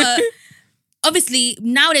 But obviously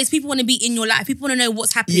nowadays people want to be in your life. People want to know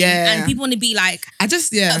what's happening, and people want to be like. I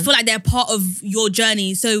feel like they're part of your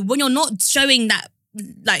journey. So when you're not showing that,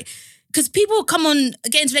 like. Because people come on,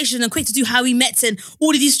 get into relationships and quick to do how we met and all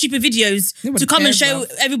of these stupid videos to come and show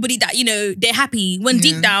everybody that, you know, they're happy. When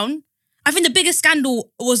deep down, I think the biggest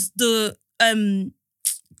scandal was the...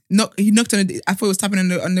 He knocked on it. I thought he was tapping on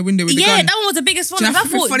the window with the gun. Yeah, that one was the biggest one. Do you know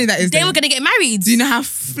how funny that is? They were going to get married. Do you know how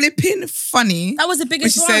flipping funny? That was the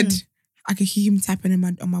biggest one. She said, I could hear him tapping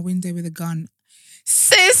on my window with a gun.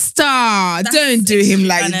 Sister, don't do him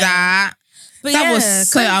like that. But that was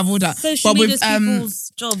so out of order. Social media's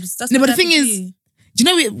people's jobs. That's but the thing is, do you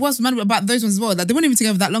know it was mad about those ones as well? Like they weren't even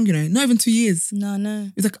together that long, you know, not even 2 years. No.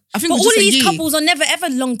 It's like I think. But all of these couples are never ever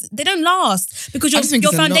long. They don't last because your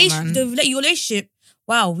foundation, your relationship.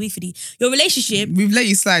 Wow, your relationship. We've let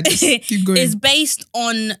you slide. Just keep going. Is based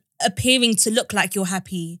on appearing to look like you're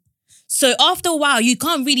happy. So after a while, you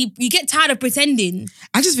get tired of pretending.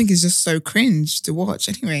 I just think it's just so cringe to watch.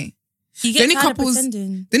 Anyway. You get tired of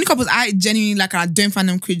pretending. The only couples I genuinely like and I don't find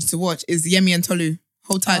them cringe to watch is Yemi and Tolu.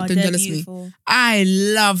 Hold tight, don't jealous beautiful. Me. I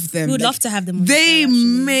love them. We would love to have them on They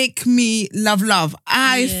make me love.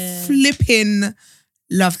 I flipping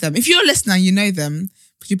love them. If you're a listener and you know them,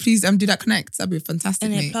 could you please do that connect? That'd be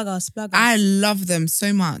fantastic. And plug us. I love them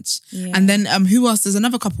so much. Yeah. And then who else? There's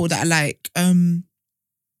another couple that I like. How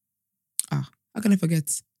can I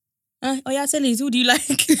forget? Tell us, who do you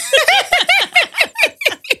like?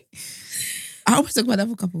 I always talk about the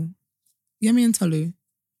other couple. Yemi and Tolu.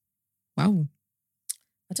 Wow.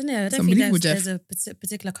 I don't know. I don't think there's a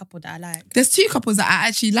particular couple that I like. There's two couples that I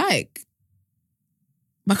actually like.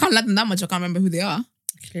 But I can't like them that much. I can't remember who they are.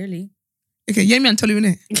 Clearly. Okay, Yemi and Tolu,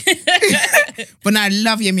 innit? But now I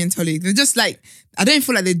love Yemi and Tolu. They're just like, I don't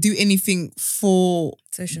feel like they do anything for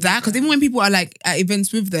social that. Because even when people are like at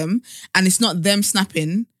events with them and it's not them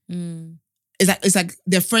snapping, it's like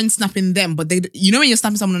their friends snapping them, but they, you know, when you're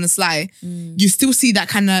snapping someone on the sly, you still see that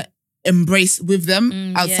kind of embrace with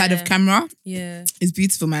them outside of camera. Yeah, it's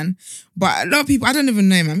beautiful, man. But a lot of people, I don't even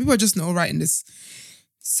know, man. People are just not all right in this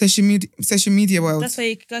social media world. That's why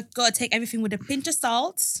you got to take everything with a pinch of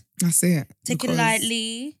salt. That's it. Take it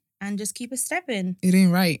lightly and just keep it stepping. It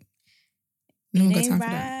ain't right. No one got time right.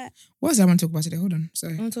 for that. What else I want to talk about today? Hold on.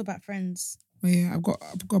 Sorry. I want to talk about friends. Oh yeah, I've got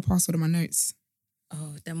a password on my notes.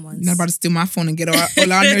 Oh, them ones. Not about to steal my phone and get all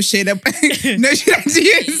our no shade ideas.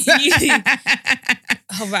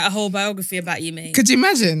 I'll write a whole biography about you, mate. Could you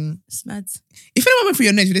imagine? It's mad. If anyone went through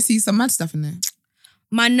your notes, would they see some mad stuff in there?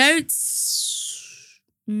 My notes?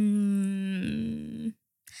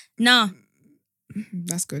 Nah.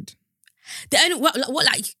 That's good. The only what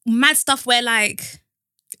like mad stuff where like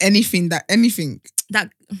anything that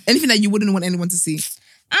you wouldn't want anyone to see.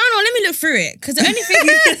 I don't know. Let me look through it because the only thing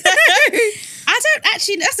I don't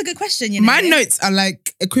actually. That's a good question. You know, my notes are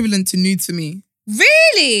like equivalent to nude to me.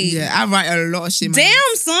 Really? Yeah, I write a lot of shit.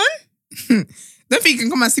 Damn, son. Don't think you can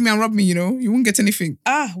come and see me and rob me. You know, you won't get anything.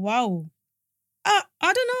 Wow. I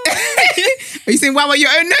don't know. Are you saying wow, your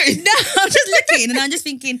own notes? No, I'm just looking and I'm just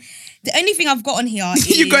thinking. The only thing I've got on here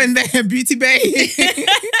is... You got in there, Beauty Bay,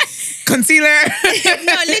 concealer.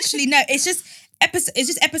 No, literally, no. It's just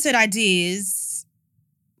episode ideas.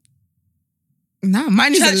 Nah,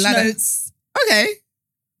 mine is Church a lot notes. Okay.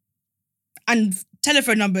 And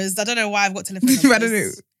telephone numbers. I don't know why I've got telephone numbers. I don't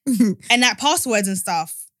know. And like passwords and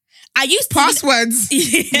stuff. I used to passwords.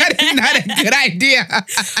 That is not a good idea.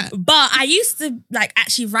 But I used to like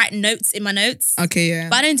actually write notes in my notes. Okay, yeah.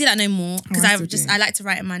 But I don't do that no more because I like to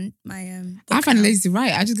write in my I find lazy to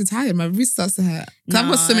write. I just get tired. My wrist starts to hurt. Because I've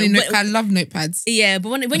got so many notepads. I love notepads. Yeah, but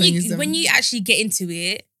when you actually get into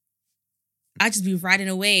it, I just be writing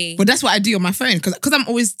away. But that's what I do on my phone because I'm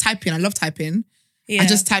always typing. I love typing. Yeah. I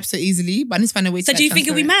just type so easily, but I need to find a way to. So do you think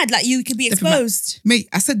it'll be mad? Like you could be exposed? Mate,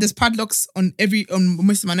 I said there's padlocks on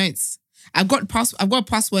most of my notes. I've got a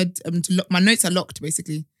password to lock. My notes are locked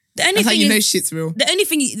basically. That's how you know shit's real. The only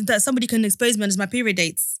thing that somebody can expose me on is my period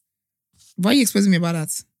dates. Why are you exposing me about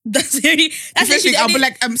that? That's the only. I'll be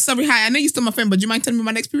like, I'm sorry, hi. I know you stole my phone, but do you mind telling me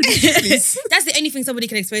my next period date, please? That's the only thing somebody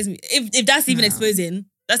can expose me. If that's even exposing,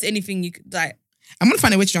 that's the only thing you could like. I'm gonna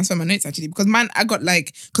find a way to transfer my notes actually because mine I got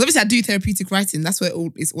like because obviously I do therapeutic writing. That's where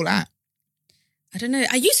it's all at. I don't know.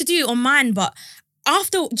 I used to do it on mine, but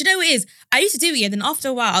after do you know what it is? I used to do it, yeah. Then after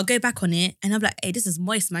a while, I'll go back on it and I'm like, hey, this is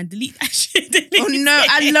moist, man. Delete that shit. Oh no,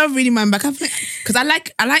 I love reading mine back. Because I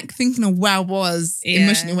like thinking of where I was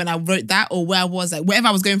emotionally when I wrote that or where I was like whatever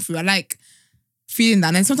I was going through. I like feeling that,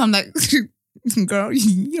 and then sometimes like girl,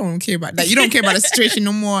 you don't care about that. You don't care about the situation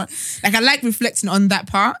no more. Like, I like reflecting on that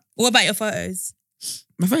part. What about your photos?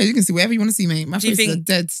 My photos, you can see whatever you want to see, mate. My photos are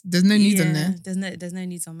dead. There's no needs on there. There's no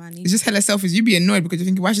needs on mine. It's just hella selfies. You'd be annoyed because you're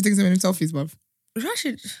thinking, why should you take so many selfies, bruv?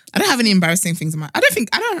 I don't have any embarrassing things on my. I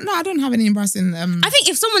don't have any embarrassing. I think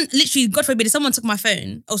if someone literally, God forbid, if someone took my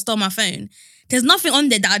phone or stole my phone, there's nothing on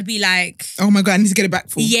there that I'd be like, oh my God, I need to get it back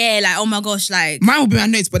for. Yeah, like, oh my gosh, like. Mine will be my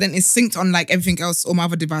notes, but then it's synced on like everything else, all my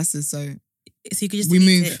other devices. So you could just we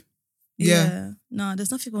delete move. it. Yeah. No,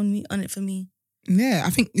 there's nothing on it for me. Yeah, I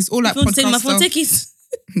think it's all like If you want to podcast take my phone, stuff. take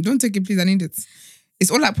it. Don't take it, please. I need it.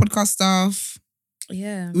 It's all like podcast stuff.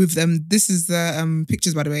 Yeah. With this is the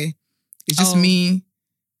pictures, by the way. It's just me,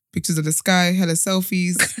 pictures of the sky, hella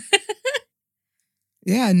selfies.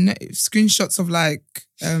 Yeah, screenshots of like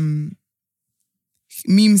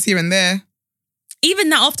memes here and there. Even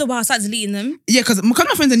that, after a while, I started deleting them. Yeah, because my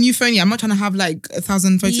friend's a new phone. Yeah, I'm not trying to have like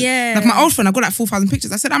 1,000 photos. Yeah. Like my old phone, I got like 4,000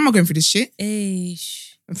 pictures. I said, I'm not going for this shit.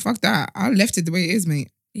 Eesh. Fuck that. I left it the way it is,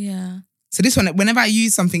 mate. Yeah. So this one, whenever I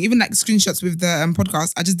use something, even like screenshots with the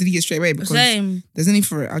podcast, I just delete it straight away because Same. there's no need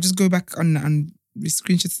for it. I'll just go back on and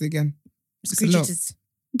screenshot it again. It's a lot.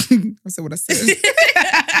 I said what I said.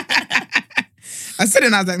 I said it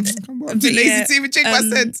and I was like, come on, I'm too lazy to even check what I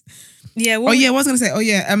said. Yeah. What I was going to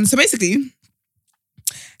say, so basically,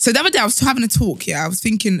 so the other day I was having a talk, I was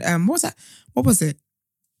thinking, what was it?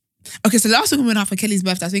 Okay, so last week when we went out for Kelly's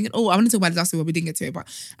birthday, I was thinking, I want to talk about it last week, but we didn't get to it. But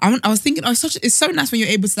I was thinking, it's so nice when you're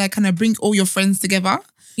able to like kind of bring all your friends together.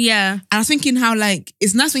 Yeah. And I was thinking how like,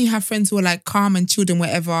 it's nice when you have friends who are like calm and chilled and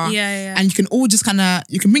whatever. Yeah. And you can all just kind of,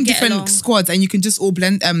 you can bring different along. squads and you can just all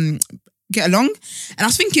blend, get along. And I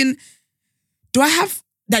was thinking, do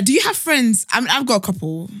you have friends? I mean, I've got a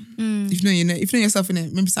couple. If you know yourself in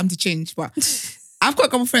it, maybe it's time to change. But I've got a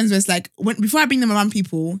couple of friends where it's like, before I bring them around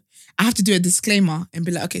people, I have to do a disclaimer and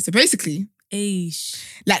be like, okay, so basically,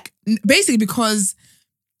 like basically because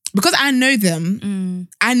I know them,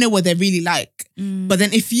 I know what they're really like. But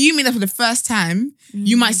then if you meet them for the first time,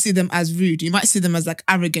 you might see them as rude. You might see them as like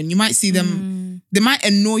arrogant. You might see them, they might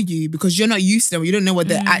annoy you because you're not used to them. You don't know what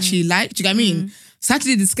they're actually like. Do you get what I mean? So I had to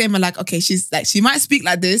do the disclaimer like, okay, she's like, she might speak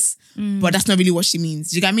like this, but that's not really what she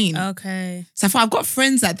means. Do you get what I mean? Okay. So I thought I've got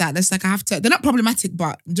friends like that. That's like I have to, they're not problematic,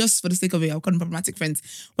 but just for the sake of it, I've got problematic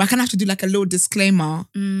friends where I kind of have to do like a little disclaimer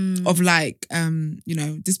of like,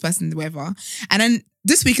 this person, whatever. And then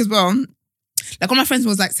this week as well, like one of my friends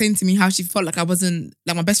was like saying to me how she felt like I wasn't,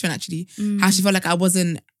 like my best friend actually, how she felt like I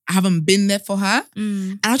haven't been there for her.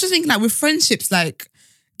 And I was just thinking like with friendships, like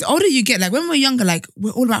the older you get, like when we're younger, like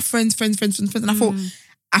we're all about friends. And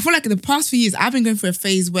I feel like in the past few years, I've been going through a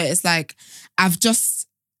phase where it's like, I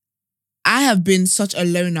have been such a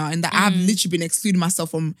loner and that I've literally been excluding myself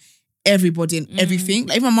from everybody and everything.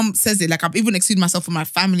 Like even my mom says it, like I've even excluded myself from my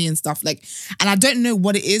family and stuff. Like, and I don't know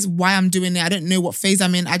what it is, why I'm doing it. I don't know what phase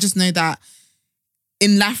I'm in. I just know that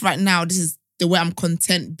in life right now, this is the way I'm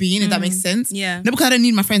content being, if that makes sense. Yeah. Not because I don't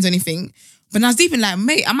need my friends or anything, but I was deep in like,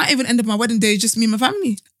 mate, I might even end up my wedding day just me and my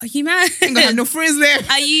family. Are you mad? I ain't gonna have no friends there.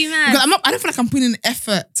 Are you mad? Because I don't feel like I'm putting in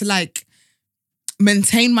effort to like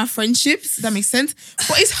maintain my friendships, if that makes sense.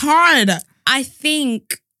 But it's hard. I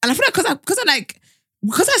think. And I feel like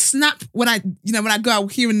because I snap when I go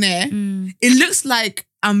out here and there, it looks like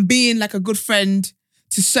I'm being like a good friend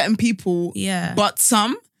to certain people, but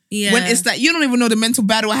some. Yeah. When it's like, you don't even know the mental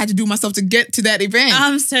battle I had to do myself to get to that event.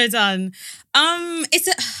 I'm so done.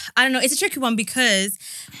 It's a tricky one because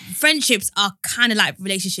friendships are kind of like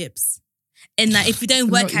relationships. In that if you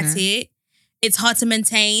don't work at it, it's hard to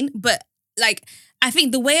maintain. But like, I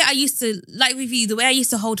think the way I used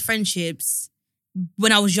to hold friendships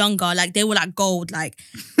when I was younger, like they were like gold. Like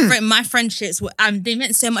my friendships were, they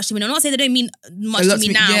meant so much to me. I'm not saying they don't mean much to me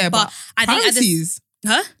now, but I think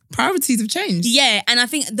priorities have changed. Yeah, and I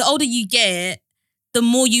think the older you get, the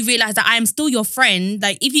more you realize that I am still your friend.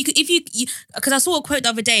 Like if you, because I saw a quote the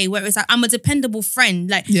other day where it's like, I'm a dependable friend.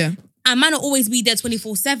 Like, I might not always be there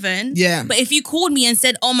 24/7. Yeah. But if you called me and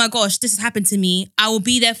said, oh my gosh, this has happened to me, I will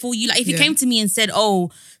be there for you. Like if you came to me and said,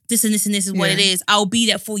 oh, this and this and this is what it is, I'll be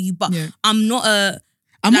there for you. But I'm not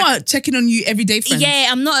not a checking on you every day friend. Yeah,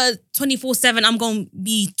 I'm not a 24/7, I'm going to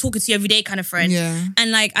be talking to you every day kind of friend. Yeah.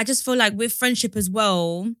 And like, I just feel like with friendship as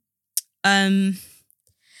well,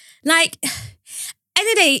 like, end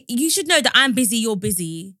of the day, you should know that I'm busy, you're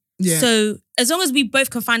busy. Yeah. So as long as we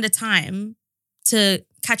both can find a time to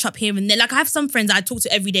catch up here and there. Like I have some friends that I talk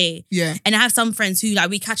to every day. Yeah. And I have some friends who like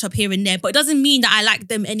we catch up here and there. But it doesn't mean that I like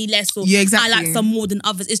them any less or I like some more than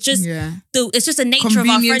others. It's just it's just the nature of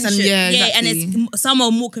our friendship. And, and it's some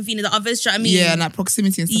are more convenient than others. Do you know what I mean? Yeah, and like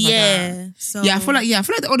proximity and stuff like that. So I feel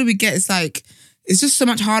like the older we get, it's like it's just so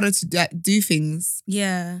much harder to like, do things.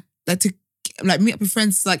 Yeah. Like to like meet up with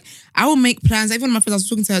friends. Like I will make plans. Like, one of my friends, I was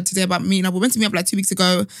talking to her today about meeting up. We went to meet up like 2 weeks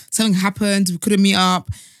ago. Something happened. We couldn't meet up.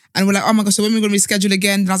 And we're like, oh my gosh, so when are we going to reschedule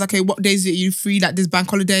again? And I was like, okay, what days are you free? Like this bank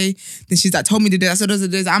holiday? Then she's like, told me the day. I said, those are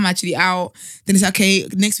the days I'm actually out. Then it's like, okay,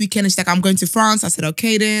 next weekend. And she's like, I'm going to France. I said,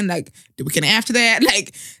 okay then. Like the weekend after that.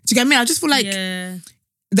 Like, do you get me? I just feel like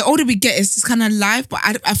the older we get, it's just kind of life. But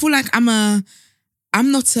I feel like I'm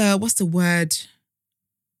not a, what's the word?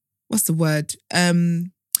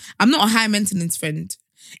 I'm not a high maintenance friend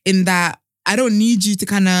in that I don't need you to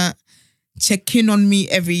kind of check in on me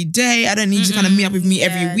every day. I don't need you to kind of meet up with me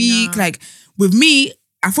every week. No. Like with me,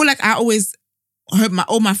 I feel like I always hope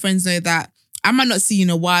all my friends know that I might not see you in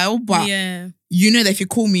a while, but you know that if you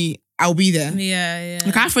call me, I'll be there. Yeah.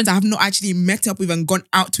 Like I have friends I have not actually met up with and gone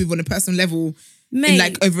out with on a personal level in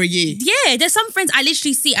like over a year. Yeah, there's some friends I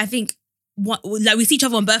literally see, I think, like we see each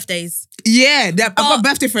other on birthdays. Yeah, I've got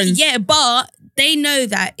birthday friends. Yeah, but they know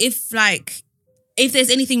that if there's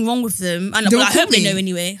anything wrong with them, and I hope they know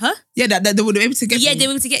anyway, huh? Yeah, that they would be able to get. Yeah, they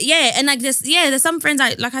were able to get. Yeah, and like there's some friends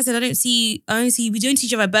like I said, I don't see. We don't see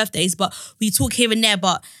each other at birthdays, but we talk here and there.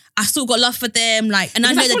 But I still got love for them, like, and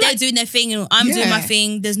I know that they're doing their thing and I'm doing my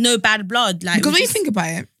thing. There's no bad blood, like because when you think about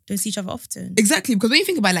it, don't see each other often. Exactly, because when you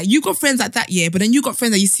think about it, like you got friends like that, but then you got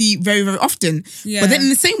friends that you see very, very often. Yeah. But then in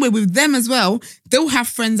the same way with them as well, they'll have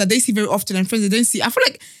friends that they see very often and friends they don't see. I feel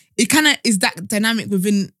like it kind of is that dynamic with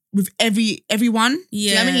everyone. Yeah. Do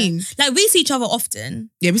you know what I mean? Like we see each other often.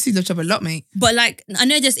 Yeah, we see each other a lot, mate. But like I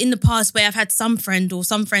know just in the past where I've had some friend or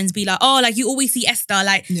some friends be like, oh, like you always see Esther,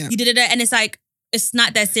 like you did it, and it's like, it's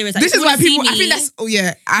not that serious. Like, this is why people, I think that's,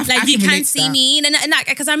 I you can see me. And like,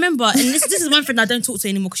 because I remember, and this is one friend I don't talk to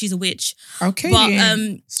anymore because she's a witch. Okay.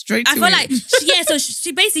 But straight to I feel like, so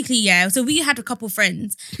she basically, so we had a couple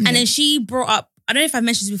friends and then she brought up, I don't know if I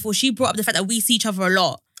mentioned this before, she brought up the fact that we see each other a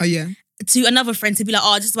lot. Oh, yeah. To another friend to be like,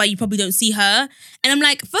 oh, this is why you probably don't see her. And I'm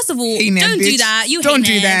like, first of all, don't do that. Don't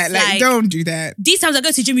do that. Like, don't do that. These times I go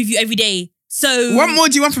to the gym with you every day. So what more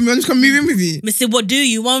do you want from me? I'm just gonna move in with you. Mr. What do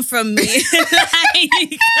you want from me? Like,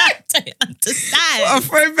 I don't understand. I'll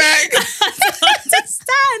throw back. I don't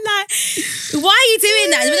understand. Like, why are you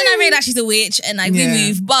doing that? But then I realised she's a witch and like we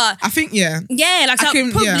move. But I think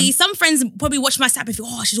like probably some friends probably watch my snap and think,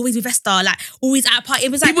 oh, she's always with Esther, like always at a party.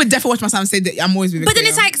 It was like people definitely watch my snap and say that I'm always with. But then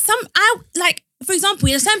it's like for example,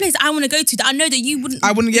 in a certain place I want to go to that I know that you wouldn't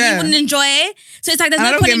enjoy it. So it's like there's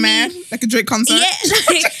no point in me. Like a Drake concert. Yeah,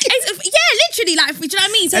 literally, like, do you know what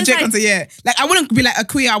I mean? So a Drake concert, like I wouldn't be like a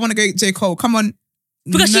queer. I want to go J. Cole. Come on,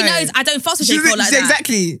 because she knows I don't fuss with J. Cole like that.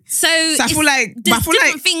 Exactly. So I feel like there's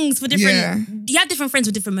different things for different. You have different friends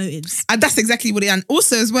with different motives. And that's exactly what it is. And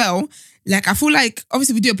also as well, like I feel like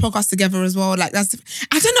obviously we do a podcast together as well. Like that's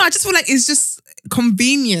I don't know. I just feel like it's just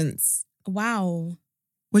convenience. Wow.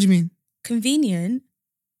 What do you mean? Convenient.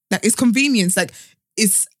 Like it's convenience. Like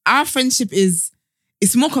it's our friendship is.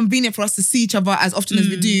 It's more convenient for us to see each other as often as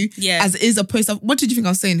we do, as it is opposed to... What did you think I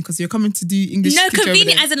was saying? Because you're coming to do English. No,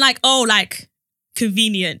 convenient as in like,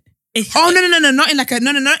 convenient. Oh, no. Not in like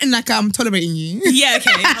not in like I'm tolerating you. Yeah, okay.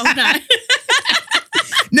 Oh,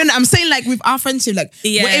 no. No, I'm saying like with our friendship, like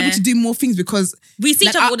we're able to do more things because... We see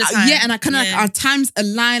each other all the time. Yeah, and I kind of like our times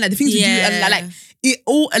align, like the things we do, like it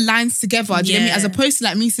all aligns together. Do you get me? As opposed to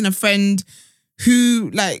like me seeing a friend who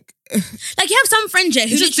like... Like you have some friends who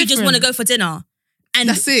literally just want to go for dinner. And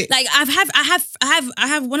that's it. Like I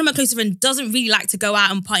have one of my closest friends doesn't really like to go out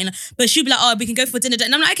and party, but she'll be like, oh, we can go for dinner.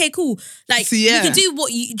 And I'm like, okay, cool. Like we can do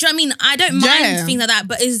what you. Do you know what I mean? I don't mind things like that,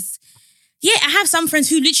 but I have some friends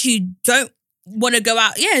who literally don't want to go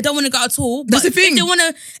out. Yeah, don't want to go out at all. But that's the thing.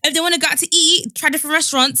 If they want to go out to eat, try different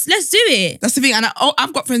restaurants, let's do it. That's the thing. And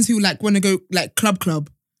I've got friends who like want to go like club,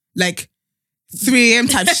 like 3 a.m.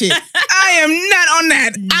 type shit. I am not on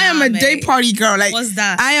that. Nah, I am a day party girl. Like, what's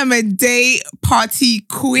that? I am a day party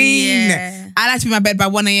queen. Yeah. I like to be in my bed by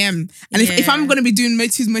 1 a.m. And if I'm going to be doing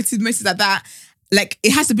motives like that, like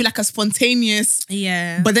it has to be like a spontaneous.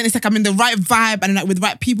 Yeah. But then it's like I'm in the right vibe and like with the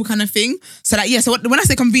right people kind of thing. So like, so when I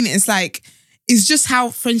say convenient, it's like, it's just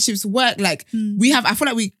how friendships work. Like I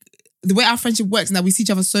feel like the way our friendship works and that we see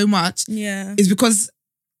each other so much is because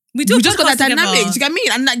we just got that dynamic. Do you get me?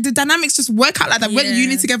 And like the dynamics just work out like that. Went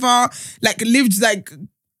uni together, like lived like,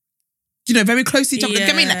 very close to each other. Do you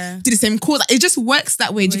get me? Like, did the same course. Like, it just works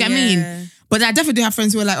that way. Do you get me? But I definitely do have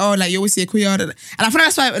friends who are like, oh, like you always see a queer. And I feel like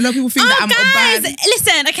that's why a lot of people think that I'm guys, bad.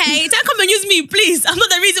 Listen, okay, don't come and use me, please. I'm not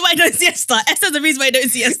the reason why you don't see Esther. Esther's the reason why you don't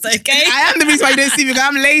see Esther, okay? I am the reason why you don't see me because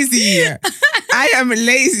I'm lazy. I am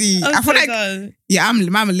lazy. I feel like God. yeah, I'm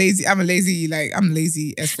lazy. I'm lazy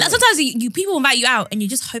as Like fuck. sometimes you people invite you out and you're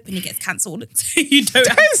just hoping it gets cancelled, so you don't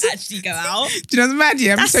have to actually go out. Do you know what's mad?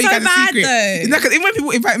 Yeah, I'm That's just telling you so guys a bad, secret. though. It's not because even when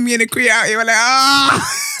people invite me and a queer out, you're like,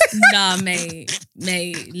 Nah, mate,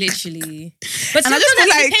 literally. But And I sometimes just feel it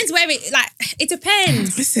like- depends where it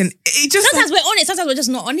depends. Listen, it just Sometimes we're on it, sometimes we're just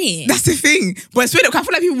not on it. that's the thing. But it's weird. I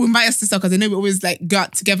feel like people invite us to stuff because they know we always like go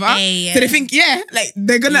out together. Yeah. So they think, like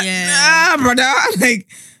they're gonna, brother, like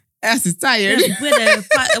ass is tired. We're the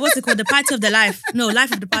what's it called? The party of the life. No,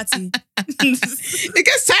 life of the party. It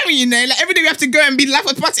gets tiring, you know. Like every day we have to go and be the life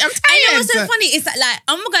of the party. I'm tired. You know what's so funny? It's like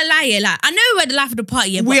I'm not gonna lie, like I know we're the life of the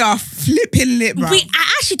party, but We are flipping lit, bro.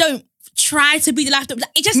 I actually don't try to be the life of the. Like,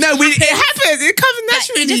 it just No, happens. it happens. It comes Like,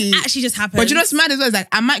 naturally. it just actually just happens. But you know what's mad as well? Is like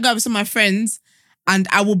I might go out with some of my friends and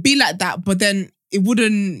I will be like that, but then it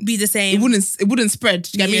wouldn't be the same. It wouldn't spread. Do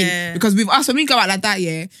you get what I mean? Because with us, when we go out like that,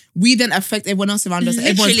 we then affect everyone else around us.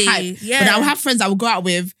 Everyone's Literally, hype. yeah. But I will have friends I will go out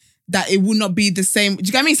with that it will not be the same. Do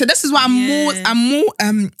you get what I mean? So this is why I'm more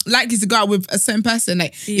likely to go out with a certain person.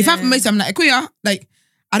 Like if I have a mate, I'm like, Akuya, like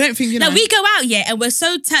I don't think you know. Like we go out, and we're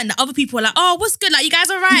so turned that other people are like, oh, what's good? Like you guys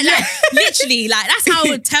all right? Like literally, like that's how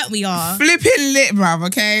turned we are. Flipping lit, bruv,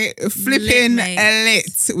 okay? Flipping Lit,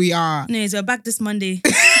 lit we are. Anyways, we're back this Monday.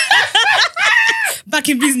 Back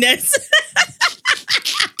in business.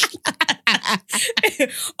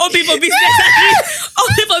 All people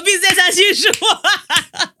business as usual.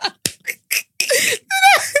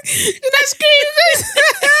 That's crazy.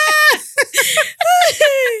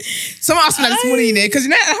 Someone asked me like this morning, because you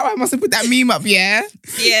know how I must have put that meme up, yeah?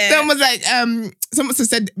 Yeah. Someone was like, someone must have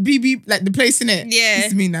said BB, like the place in it. Yeah.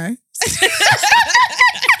 It's me now.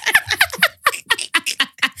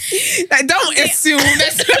 Like, don't assume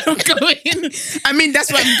that's where I'm going. I mean,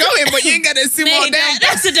 that's where I'm going, but you ain't gotta assume all that.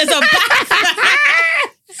 That's just a back.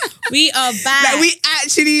 We are back. Like, we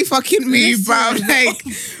actually fucking move, bro. Like,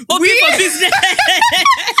 Open for business.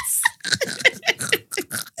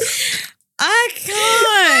 I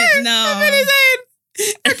can't. No.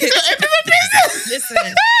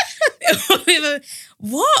 Listen.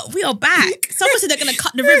 What? We are back. Someone said they're gonna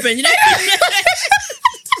cut the ribbon, you know?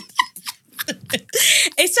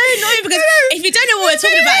 It's so annoying because if you don't know what we're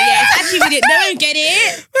talking about yet, it's actually really, they don't get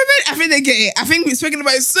it. I think they get it. I think we've spoken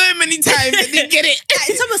about it so many times that they get it.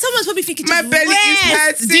 Like, someone's probably thinking, My belly is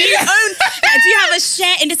hurting. Do you have a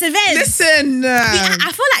share in this event? Listen,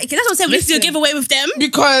 I feel like that's what I'm saying. We need to do a giveaway with them.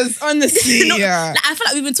 because honestly, Like, I feel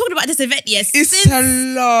like we've been talking about this event, it's since a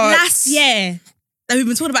lot. last year. Like we've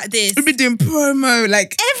been talking about this. We've been doing promo,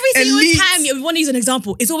 like Every single elite. time we want to use an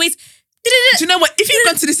example, it's always. Do you know what? If you've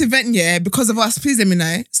gone to this event, because of us, please let me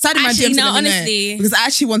know. Start in my Actually, DMs no, and let me know, honestly. because I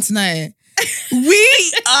actually want to know.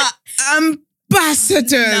 We are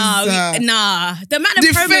ambassadors. Nah. The amount of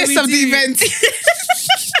The promo face we of do. the event.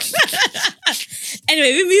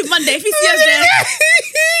 Anyway, we move Monday. If you see us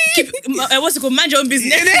there, what's it called? Mind your own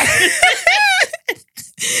business.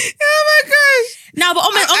 Oh my gosh. No, but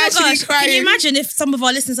oh my actually gosh. Can crying. you imagine if some of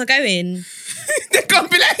our listeners are going? They're going to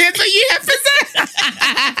be like, here's what you have to say.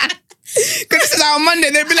 Because this is our Monday.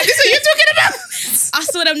 They'll be like, this is what you're talking about. I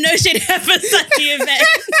saw them no shade ever such the event.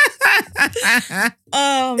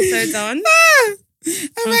 Oh, I'm so done.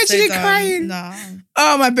 I'm actually so done. crying. Nah.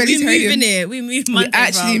 Oh, my belly's We hurting. move in it. We move We Monday,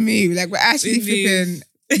 actually bro. move. Like, we're actually We flipping.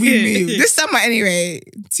 We move. This summer, anyway,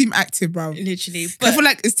 team active, bro. Literally. I But feel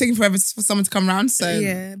like it's taking forever for someone to come around, so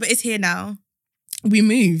yeah, but it's here now. we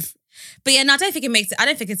move. But yeah, no, I don't think it makes it. I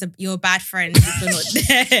don't think you're a bad friend if you're not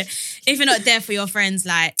there. If you're not there for your friends,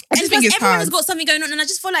 like I just and think plus it's everyone hard. has got something going on, and I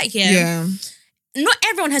just feel like Yeah. not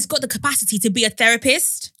everyone has got the capacity to be a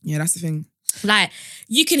therapist. Yeah, that's the thing. Like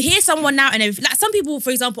you can hear someone now and everything. Like some people,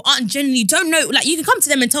 for example, don't know. Like you can come to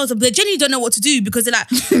them and tell them, but they genuinely don't know what to do because they're like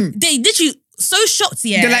they literally so shocked.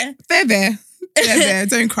 Yeah, They're like, there,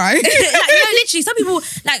 don't cry. like, literally, some people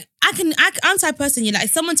like I'm the type of person. Like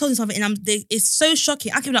if someone told me something and it's so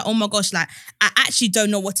shocking. I can be like, oh my gosh, like I actually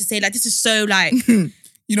don't know what to say. Like this is so like.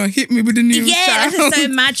 You know, hit me with the news. Yeah, child. this is so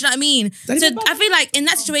mad. Do you know what I mean? Don't So even bother. I feel like in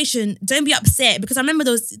that situation, don't be upset because I remember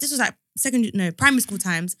this was like primary school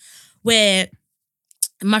times where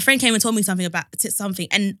my friend came and told me something about something,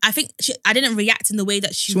 and I think I didn't react in the way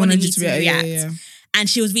that she wanted me to react. Yeah. And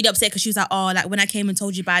she was really upset because she was like, "Oh, like when I came and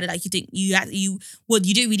told you about it, like you didn't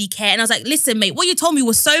really care." And I was like, "Listen, mate, what you told me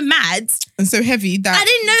was so mad And so heavy that I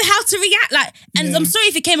didn't know how to react. Like, and Yeah. I'm sorry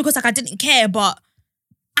if it came across like I didn't care, but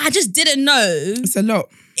I just didn't know it's a lot.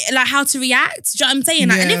 like how to react. Do you know what I'm saying?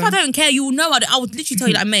 Like, and if Yeah. I don't care, you will know. I would literally tell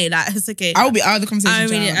you like, mate, like it's okay. I will be out of the conversation. I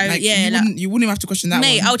really- child. I- Like, yeah, you wouldn't even have to question that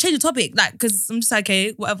Mate, one. I'll change the topic, like, because I'm just like,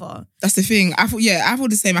 okay, whatever. That's the thing. I feel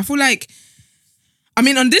the same. I feel like I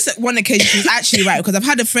mean, on this one occasion, she was actually right, because I've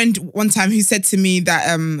had a friend one time who said to me that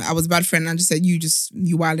I was a bad friend, and I just said, you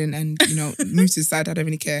wildin', and move to the side. I don't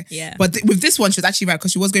really care. Yeah. But with this one, she was actually right,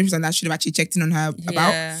 because she was going through something that I should have actually checked in on her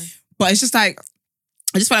about. But it's just like,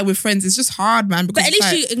 I just feel like with friends, it's just hard, man. Because but at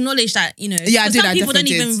least you acknowledge that, Yeah, I did. Some people don't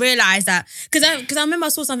definitely even realise that. Because I remember I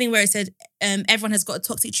saw something where it said everyone has got a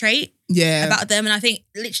toxic trait about them, and I think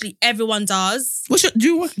literally everyone does. Do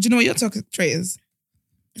you know what your toxic trait is?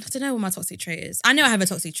 I don't know what my toxic trait is. I know I have a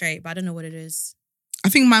toxic trait, but I don't know what it is. I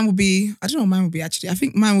think mine would be, I don't know what mine would be actually. I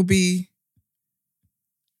think mine would be,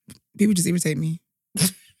 people just irritate me. I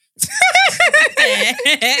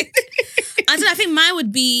don't know, I think mine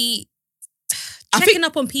would be checking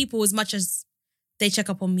up on people as much as they check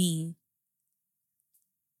up on me.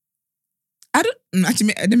 I don't know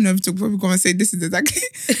if we're going to say this is exactly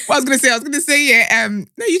what I was going to say. I was going to say,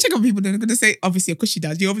 no, you check on people, then I'm going to say, obviously, of course she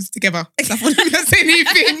does. You're obviously together. That's what I'm going to say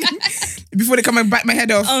anything before they come and bite my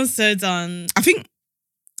head off. I'm so done. I think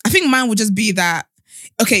mine would just be that,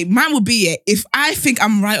 okay, mine would be if I think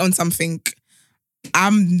I'm right on something,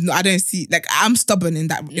 I don't see, like, I'm stubborn in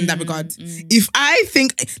that regard. If I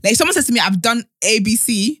think, like, someone says to me, I've done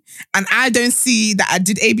ABC, and I don't see that I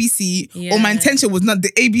did ABC, or my intention was not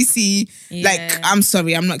the ABC, like, I'm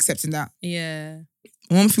sorry, I'm not accepting that. Yeah.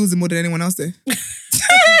 My mom feels it more than anyone else there.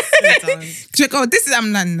 She's like, oh, this is,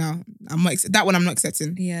 I'm not that one I'm not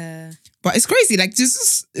accepting. Yeah. But it's crazy, like,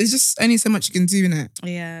 it's just only so much you can do in it.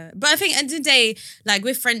 Yeah. But I think at the end of the day, like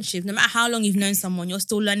with friendship, no matter how long you've known someone, you're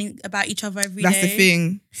still learning about each other every day. That's the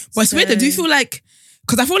thing. But it's weird though. Do you feel like,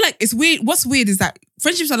 because I feel like it's weird, what's weird is that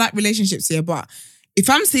friendships are like relationships here, but if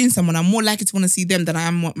I'm seeing someone, I'm more likely to want to see them than I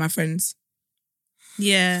am my friends.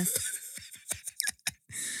 Yeah.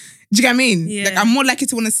 Do you get what I mean? Yeah. Like, I'm more likely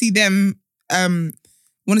to want to see them, want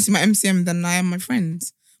to see my MCM than I am my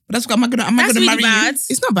friends. But that's what, am I gonna really marry bad. you?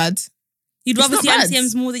 It's not bad. You'd It's rather not see bad.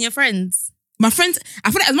 MCMs more than your friends. My friends, I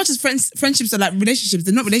feel like as much as friendships are like relationships,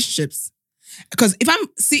 they're not relationships. Because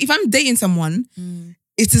if I'm dating someone,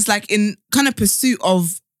 it is like in kind of pursuit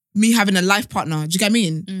of me having a life partner. Do you get what I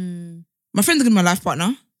mean? My friends are gonna be my life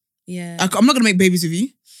partner. Yeah. Like, I'm not gonna make babies with you.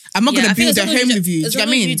 I'm not gonna build a home with you. Do you get what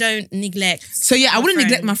I mean? You don't neglect. So yeah, I wouldn't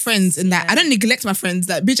neglect my friends in that. Yeah. I don't neglect my friends.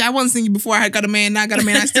 Like, bitch, I wasn't seeing you before I got a man. Now I got a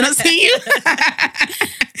man. I still not seeing you.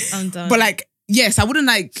 I'm done. But like, yes, I wouldn't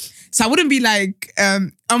like. So I wouldn't be like,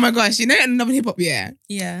 oh my gosh, in another hip hop,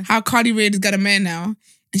 Yeah. how Cardi Rae's got a man now, and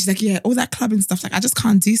she's like, yeah, all that clubbing stuff. Like, I just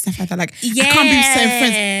can't do stuff like that. Like, I can't be with certain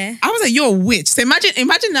friends. I was like, you're a witch. So imagine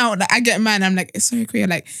now that I get a man. I'm like, it's so queer.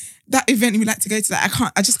 Like, that event we like to go to. Like,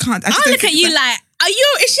 I just can't. I'll look at you like, are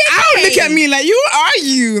you? Is she? I'll look at me like, you are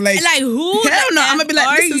you? Like who? Hell no. I'm gonna be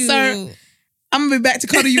like, listen, sir. I'm gonna be back to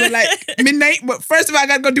cuddle you at like midnight. But first of all, I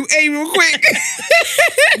gotta go do A real quick.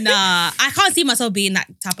 Nah, I can't see myself being that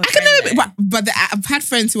type of. I can never. But I've had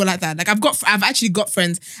friends who are like that. Like I've actually got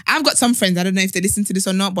friends. I've got some friends. I don't know if they listen to this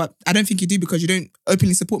or not, but I don't think you do because you don't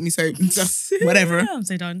openly support me. So just whatever. I'm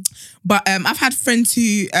so done. But I've had friends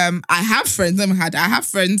who I have friends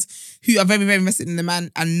who are very, very invested in the man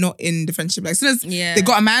and not in the friendship. Like as soon as they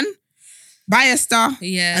got a man, buy a star.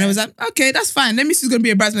 Yeah. And I was like, okay, that's fine. Let me see who's gonna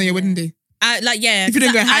be a bridesmaid on your wedding day. If you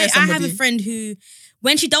don't go hire somebody. I have a friend who,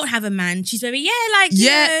 when she don't have a man, she's very you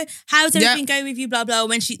know, how's everything going with you, blah blah.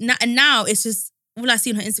 When and now it's just all I see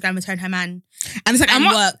on her Instagram is her and her man, and it's like I'm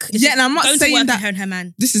not work. It's and I'm not saying that her and her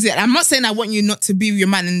man. This is it. I'm not saying I want you not to be with your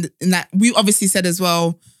man, in that we obviously said as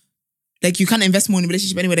well. Like, you can't invest more in a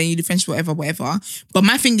relationship anyway than you do friendship, whatever. But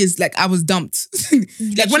my thing is, like, I was dumped.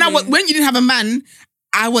 Like, when you didn't have a man,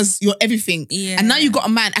 I was your everything. Yeah. And now you got a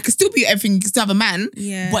man. I can still be your everything. You can still have a man.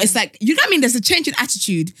 Yeah. But it's like, you know what I mean? There's a change in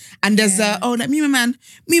attitude. And there's like, me and my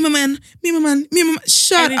man.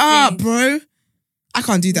 Shut everything. Up, bro. I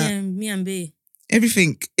can't do that. Yeah, me and B.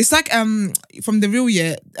 Everything. It's like from The Real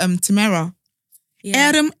Year, Tamara.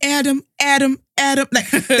 Yeah. Adam.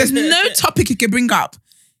 Like, there's no topic you can bring up.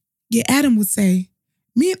 Yeah, Adam would say,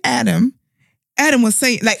 me and Adam was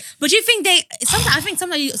saying, like... But do you think I think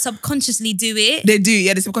sometimes you subconsciously do it. They do,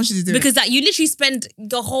 yeah, they subconsciously do because, like, you literally spend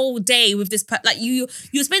the whole day with this like, you're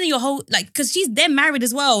spending your whole, like, because they're married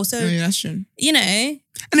as well, so... Oh, yeah, that's true. You know? Anyway,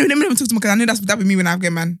 let me talk to me, because I know that would be me when I get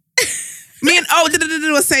a man. Me and,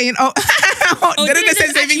 was saying, they didn't say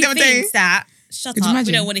the same thing the other day. That. Shut up, imagine?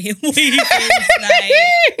 We don't want to hear what he thinks,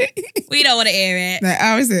 like, we don't want to hear it. Like,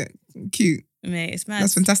 how is it? Cute. Mate, it's mad.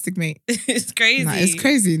 That's fantastic, mate. It's crazy. Nah, it's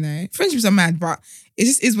crazy, no. Friendships are mad, but it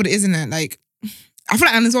just is what it is, isn't it? Like, I feel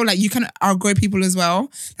like, and as well, like you kind of outgrow people as well.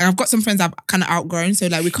 Like I've got some friends I've kind of outgrown, so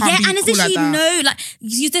like we can't be and it's cool like literally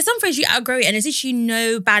that. there's some friends you outgrow it, and it's literally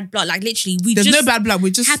no bad blood. Like literally, there's no bad blood.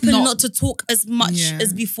 We just happen not to talk as much Yeah.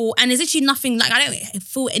 as before, and it's literally nothing. Like I don't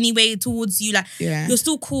feel any way towards you. Like you're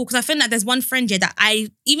still cool because I feel like there's one friend here that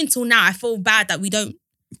even till now I feel bad that we don't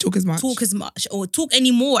talk as much or talk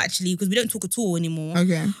anymore actually because we don't talk at all anymore.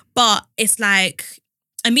 Okay, but it's like,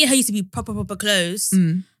 and me and her used to be proper close.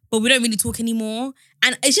 But we don't really talk anymore.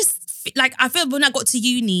 And it's just, like, I feel when I got to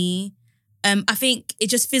uni, I think it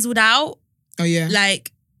just fizzled out. Oh, yeah.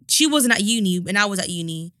 Like, she wasn't at uni when I was at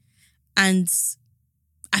uni. And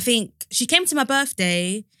I think she came to my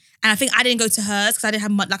birthday and I think I didn't go to hers because I didn't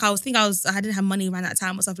have money. Like, I didn't have money around that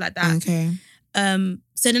time or stuff like that. Okay.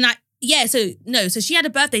 So then so she had a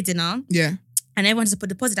birthday dinner. Yeah. And everyone had to put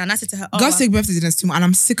a deposit down. I said to her, Girls take birthday dinners too much and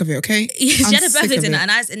I'm sick of it, okay? Yeah, she had a birthday dinner and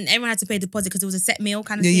and everyone had to pay a deposit because it was a set meal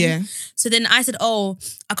kind of thing. Yeah. So then I said,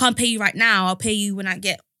 I can't pay you right now. I'll pay you when I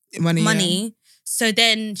get money. Yeah. So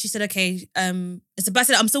then she said, okay, it's a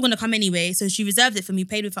birthday. I'm still going to come anyway. So she reserved it for me,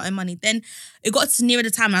 paid with her own money. Then it got to nearer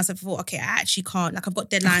the time and I said, okay, I actually can't. Like I've got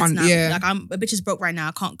deadlines now. Yeah. Like a bitch is broke right now.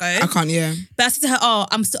 I can't go. I can't, yeah. But I said to her,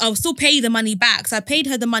 I'll still pay you the money back. So I paid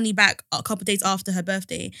her the money back a couple of days after her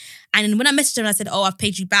birthday. And when I messaged her and I said, I've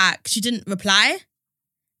paid you back, she didn't reply.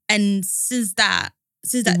 And since that,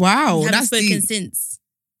 wow, we haven't that's spoken deep. since.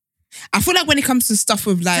 I feel like when it comes to stuff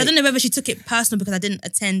with like... So I don't know whether she took it personal because I didn't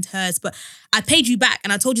attend hers, but I paid you back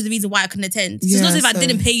and I told you the reason why I couldn't attend. So it's not as if I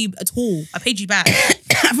didn't pay you at all. I paid you back. I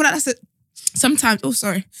feel like that's it. Sometimes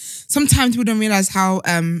people don't realize how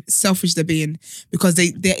selfish they're being because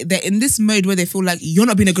they're in this mode where they feel like you're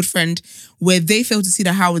not being a good friend, where they fail to see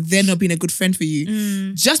that how they're not being a good friend for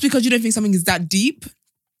you. Just because you don't think something is that deep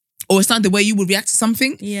or it's not the way you would react to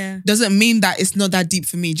something, doesn't mean that it's not that deep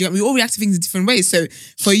for me. Do you know, we all react to things in different ways. So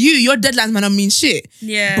for you, your deadlines might not mean shit.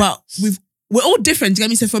 Yeah. But we're all different. Do you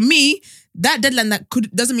know what I mean? So for me, that deadline that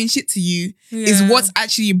doesn't mean shit to you is what's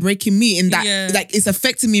actually breaking me in that like it's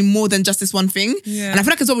affecting me more than just this one thing. And I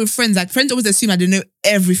feel like it's all with friends. Like friends always assume I don't know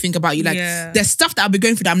everything about you. Like there's stuff that I'll be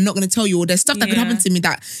going through that I'm not going to tell you, or there's stuff that could happen to me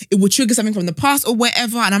that it will trigger something from the past or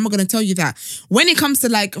whatever, and I'm not going to tell you that. When it comes to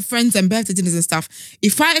like friends and birthday dinners and stuff,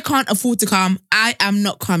 if I can't afford to come, I am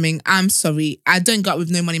not coming. I'm sorry. I don't go out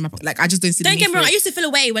with no money in my pocket. Like I just don't see the need Don't get me for wrong, it. I used to feel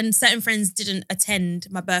away when certain friends didn't attend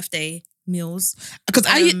my birthday meals. Because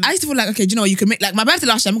I used to feel like, okay, do you know what, you can make, like my birthday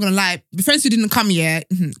last year, I'm not gonna lie, the friends who didn't come here,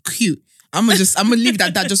 cute. I'm gonna leave it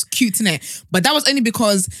at that, just cute, innit? But that was only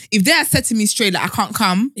because if they had said to me straight, like I can't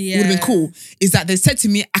come, it would have been cool. Is that they said to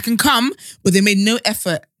me, I can come, but they made no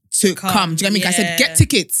effort to come. Do you know what I mean? I said, get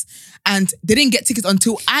tickets. And they didn't get tickets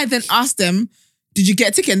until I then asked them, did you get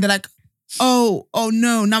a ticket? And they're like, oh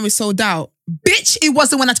no, now it's sold out. Bitch, it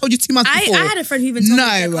wasn't when I told you 2 months before. I had a friend who even told me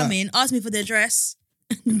they're coming, asked me for the address,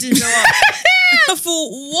 didn't show up. I thought,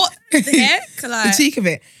 what the heck? Like, the cheek of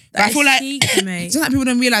it. But I feel like cheeky, mate. just like people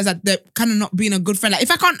don't realize that they're kind of not being a good friend. Like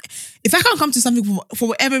if I can't come to something for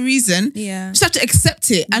whatever reason, just have to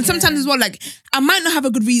accept it. And sometimes as well, like I might not have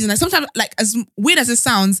a good reason. Like sometimes, like as weird as it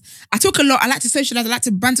sounds, I talk a lot. I like to socialize. I like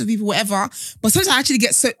to banter with people, whatever. But sometimes I actually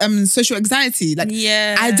get social anxiety. Like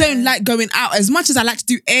I don't like going out as much as I like to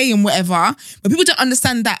do and whatever. But people don't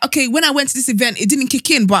understand that. Okay, when I went to this event, it didn't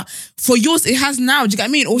kick in, but for yours, it has now. Do you get what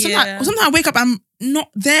I mean? Or sometimes I wake up, I'm not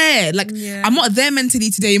there. Like I'm not there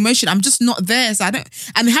mentally today, emotion. I'm just not there. So I don't.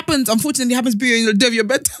 And it happens. Unfortunately, it happens being your day of your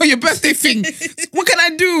birthday thing. What can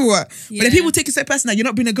I do? But if people take it so personal, you're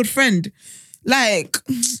not being a good friend. Like,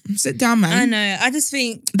 sit down, man. I know. I just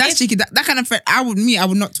think that's cheeky. That kind of friend, I would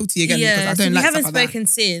not talk to you again because I don't like stuff like that. We haven't spoken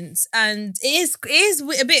since, and it is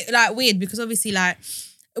a bit like weird because obviously like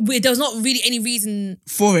there was not really any reason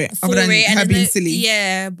for it other than her being silly.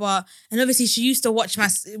 Yeah, and obviously she used to watch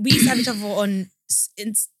we used to have each other on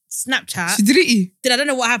Snapchat. She deleted you? I don't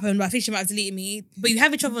know what happened, but I think she might have deleted me. But you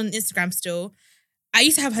have each other on Instagram still. I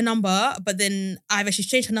used to have her number, but then she's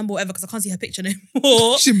changed her number, whatever, because I can't see her picture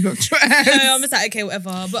anymore. She blocked your ass. So I'm just like, okay,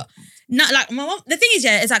 whatever. But not like my mom. The thing is,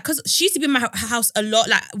 is like because she used to be in my house a lot.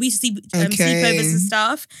 Like we used to see sleepovers and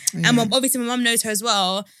stuff, and obviously my mom knows her as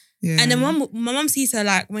well. Yeah. And then my mom sees her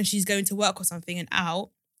like when she's going to work or something and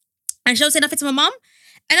out, and she'll say nothing to my mom.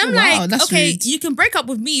 And I'm like, okay, rude. You can break up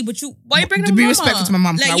with me, but why are you breaking up with my mom? To be respectful to my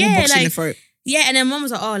mom, like, I will box you in the throat. Yeah, and then mom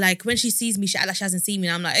was like, oh, like when she sees me, she act like she hasn't seen me.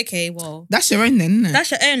 And I'm like, okay, well. That's your own then, isn't it?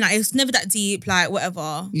 That's your own. Like, it's never that deep, like,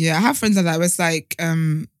 whatever. Yeah, I have friends like that where it's like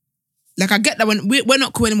I get that when we're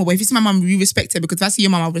not cool anymore, but if you see my mum, you respect her because if I see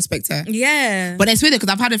your mum, I'll respect her. Yeah. But it's weird because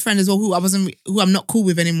I've had a friend as well who I'm not cool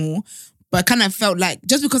with anymore, but I kind of felt like,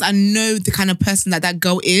 just because I know the kind of person that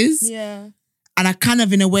girl is, yeah, and I kind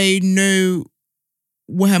of in a way know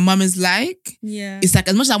what her mum is like. Yeah. It's like,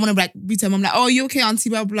 as much as I want to like be to her mum, like, oh, you okay, auntie,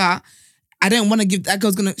 blah, blah. I don't want to give, that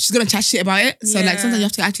girl's she's going to chat shit about it. So like, sometimes you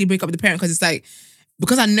have to actually break up with the parent because it's like,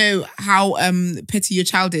 because I know how petty your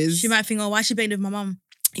child is. She might think, oh, why is she being with my mum?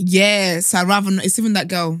 Yeah, so I'd rather not, it's even that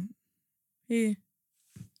girl. Who?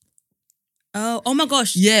 Oh my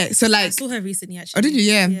gosh. Yeah, so like... I saw her recently, actually. Oh, did you?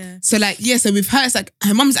 Yeah. So like, yeah, so with her, it's like,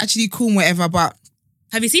 her mum's actually cool and whatever, but...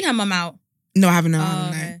 Have you seen her mum out? No, I haven't, no.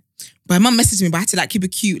 Okay. But her mum messaged me, but I had to like keep it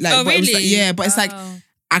cute. Like, Oh, but really? It was like, yeah, but it's like,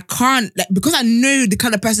 I can't, like, because I know the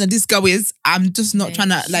kind of person that this girl is, I'm just not trying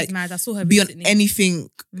to like mad. I saw her be recently. on anything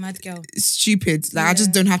Mad girl. stupid. Like, I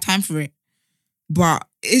just don't have time for it. But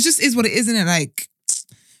it just is what it is, isn't it? Like,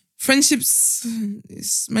 friendships,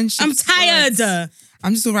 friendships. I'm tired. Right.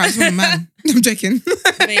 I'm just alright. I just want a man. I'm joking.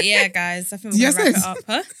 But yeah, guys, I think we're going to wrap it up.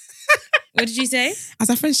 Huh? What did you say? As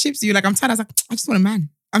our friendships, you're like, I'm tired. I was like, I just want a man.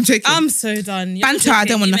 I'm joking. I'm so done. Banter, I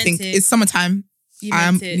don't want nothing. It's summertime. I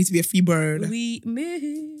it. need to be a free bird. We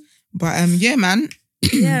move. But yeah, man.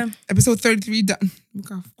 Yeah. Episode 33 done.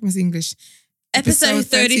 Come on, English. Episode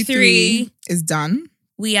 33 is done.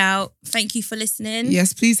 We out. Thank you for listening.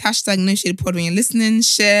 Yes, please hashtag No Shade Pod when you're listening.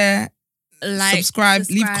 Share, like, subscribe,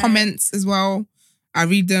 leave comments as well. I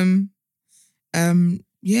read them.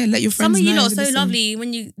 Yeah, let your friends know. Some of you lot are so lovely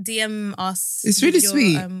when you DM us. It's really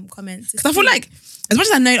sweet. Comments. Because I feel like, as much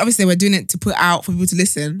as I know, obviously we're doing it to put out for people to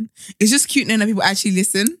listen, it's just cute knowing that people actually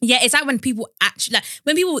listen. Yeah, it's like when people actually, like,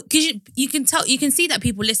 when people, because you can tell, you can see that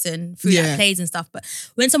people listen through like plays and stuff, but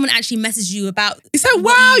when someone actually messages you about, it's like,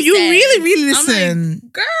 wow, you really, really listen. I'm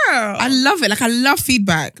like, girl. I love it. Like, I love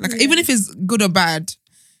feedback. Like, even if it's good or bad,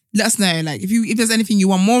 let us know. Like, if there's anything you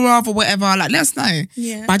want more of or whatever, like, let us know.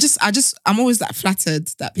 Yeah. But I'm always like flattered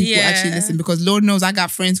that people actually listen, because Lord knows I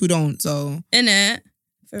got friends who don't. So, innit?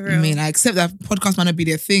 For real. I mean, I accept that podcast might not be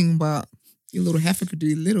their thing, but your little heifer could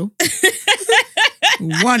do a little.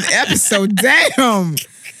 One episode, damn.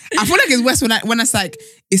 I feel like it's worse when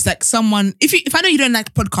it's like someone, if I know you don't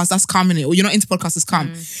like podcasts, that's calm in it, or you're not into podcasts, it's calm.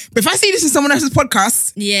 But if I see this in someone else's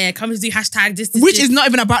podcast, yeah, come to do hashtag this, which is not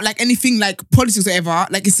even about like anything like politics or whatever,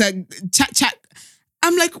 like it's a chat.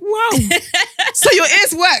 I'm like, wow. So your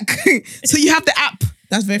ears work. So you have the app.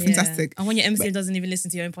 That's very fantastic. And when your MC doesn't even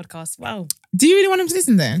listen to your own podcast, wow. Do you really want him to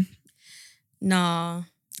listen then? Nah.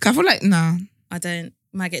 I feel like, nah. I don't.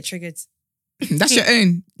 Might get triggered. That's your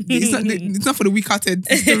own. It's not for the weak-hearted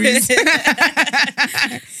stories.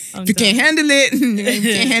 If you can't handle it, you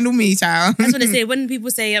can't handle me, child. That's what they say. When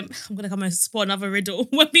people say, I'm going to come and spot another riddle.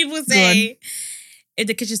 When people say, if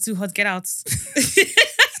the kitchen's too hot, get out.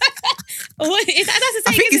 What? That's the saying,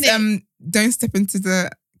 I think isn't it's, don't step into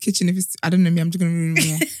the kitchen if it's, I don't know, me, I'm just going to ruin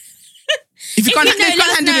more. If you can't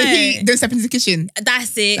handle the heat, don't step into the kitchen.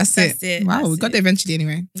 That's it. That's it. Wow, we got there eventually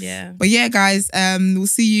anyway. Yeah. But yeah, guys, we'll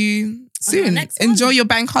see you soon. Enjoy your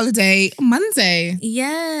bank holiday on Monday.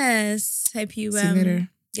 Yes. Hope you see you later.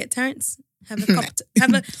 Get Terrence. Have a cocktail.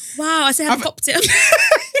 Have a cocktail.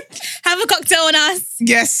 Have a cocktail on us.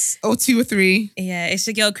 Yes, or 2 or 3. Yeah, it's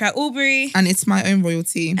your girl Crowd Aubrey. And it's my own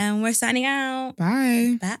royalty. And we're signing out.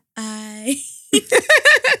 Bye. Bye.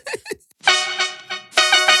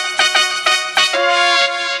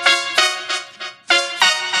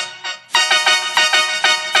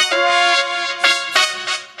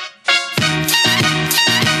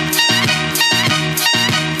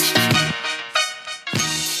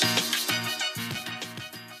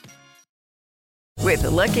 With the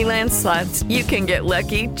Lucky Land Slots, you can get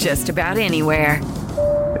lucky just about anywhere.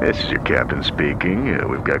 This is your captain speaking.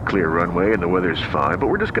 We've got clear runway and the weather's fine, but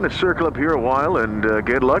we're just going to circle up here a while and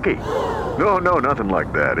get lucky. No, nothing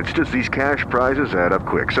like that. It's just these cash prizes add up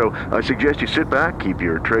quick. So I suggest you sit back, keep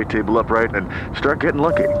your tray table upright, and start getting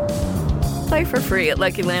lucky. Play for free at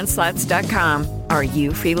LuckyLandSlots.com. Are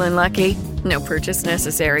you feeling lucky? No purchase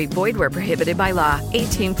necessary. Void where prohibited by law.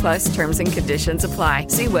 18+ terms and conditions apply.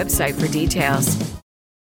 See website for details.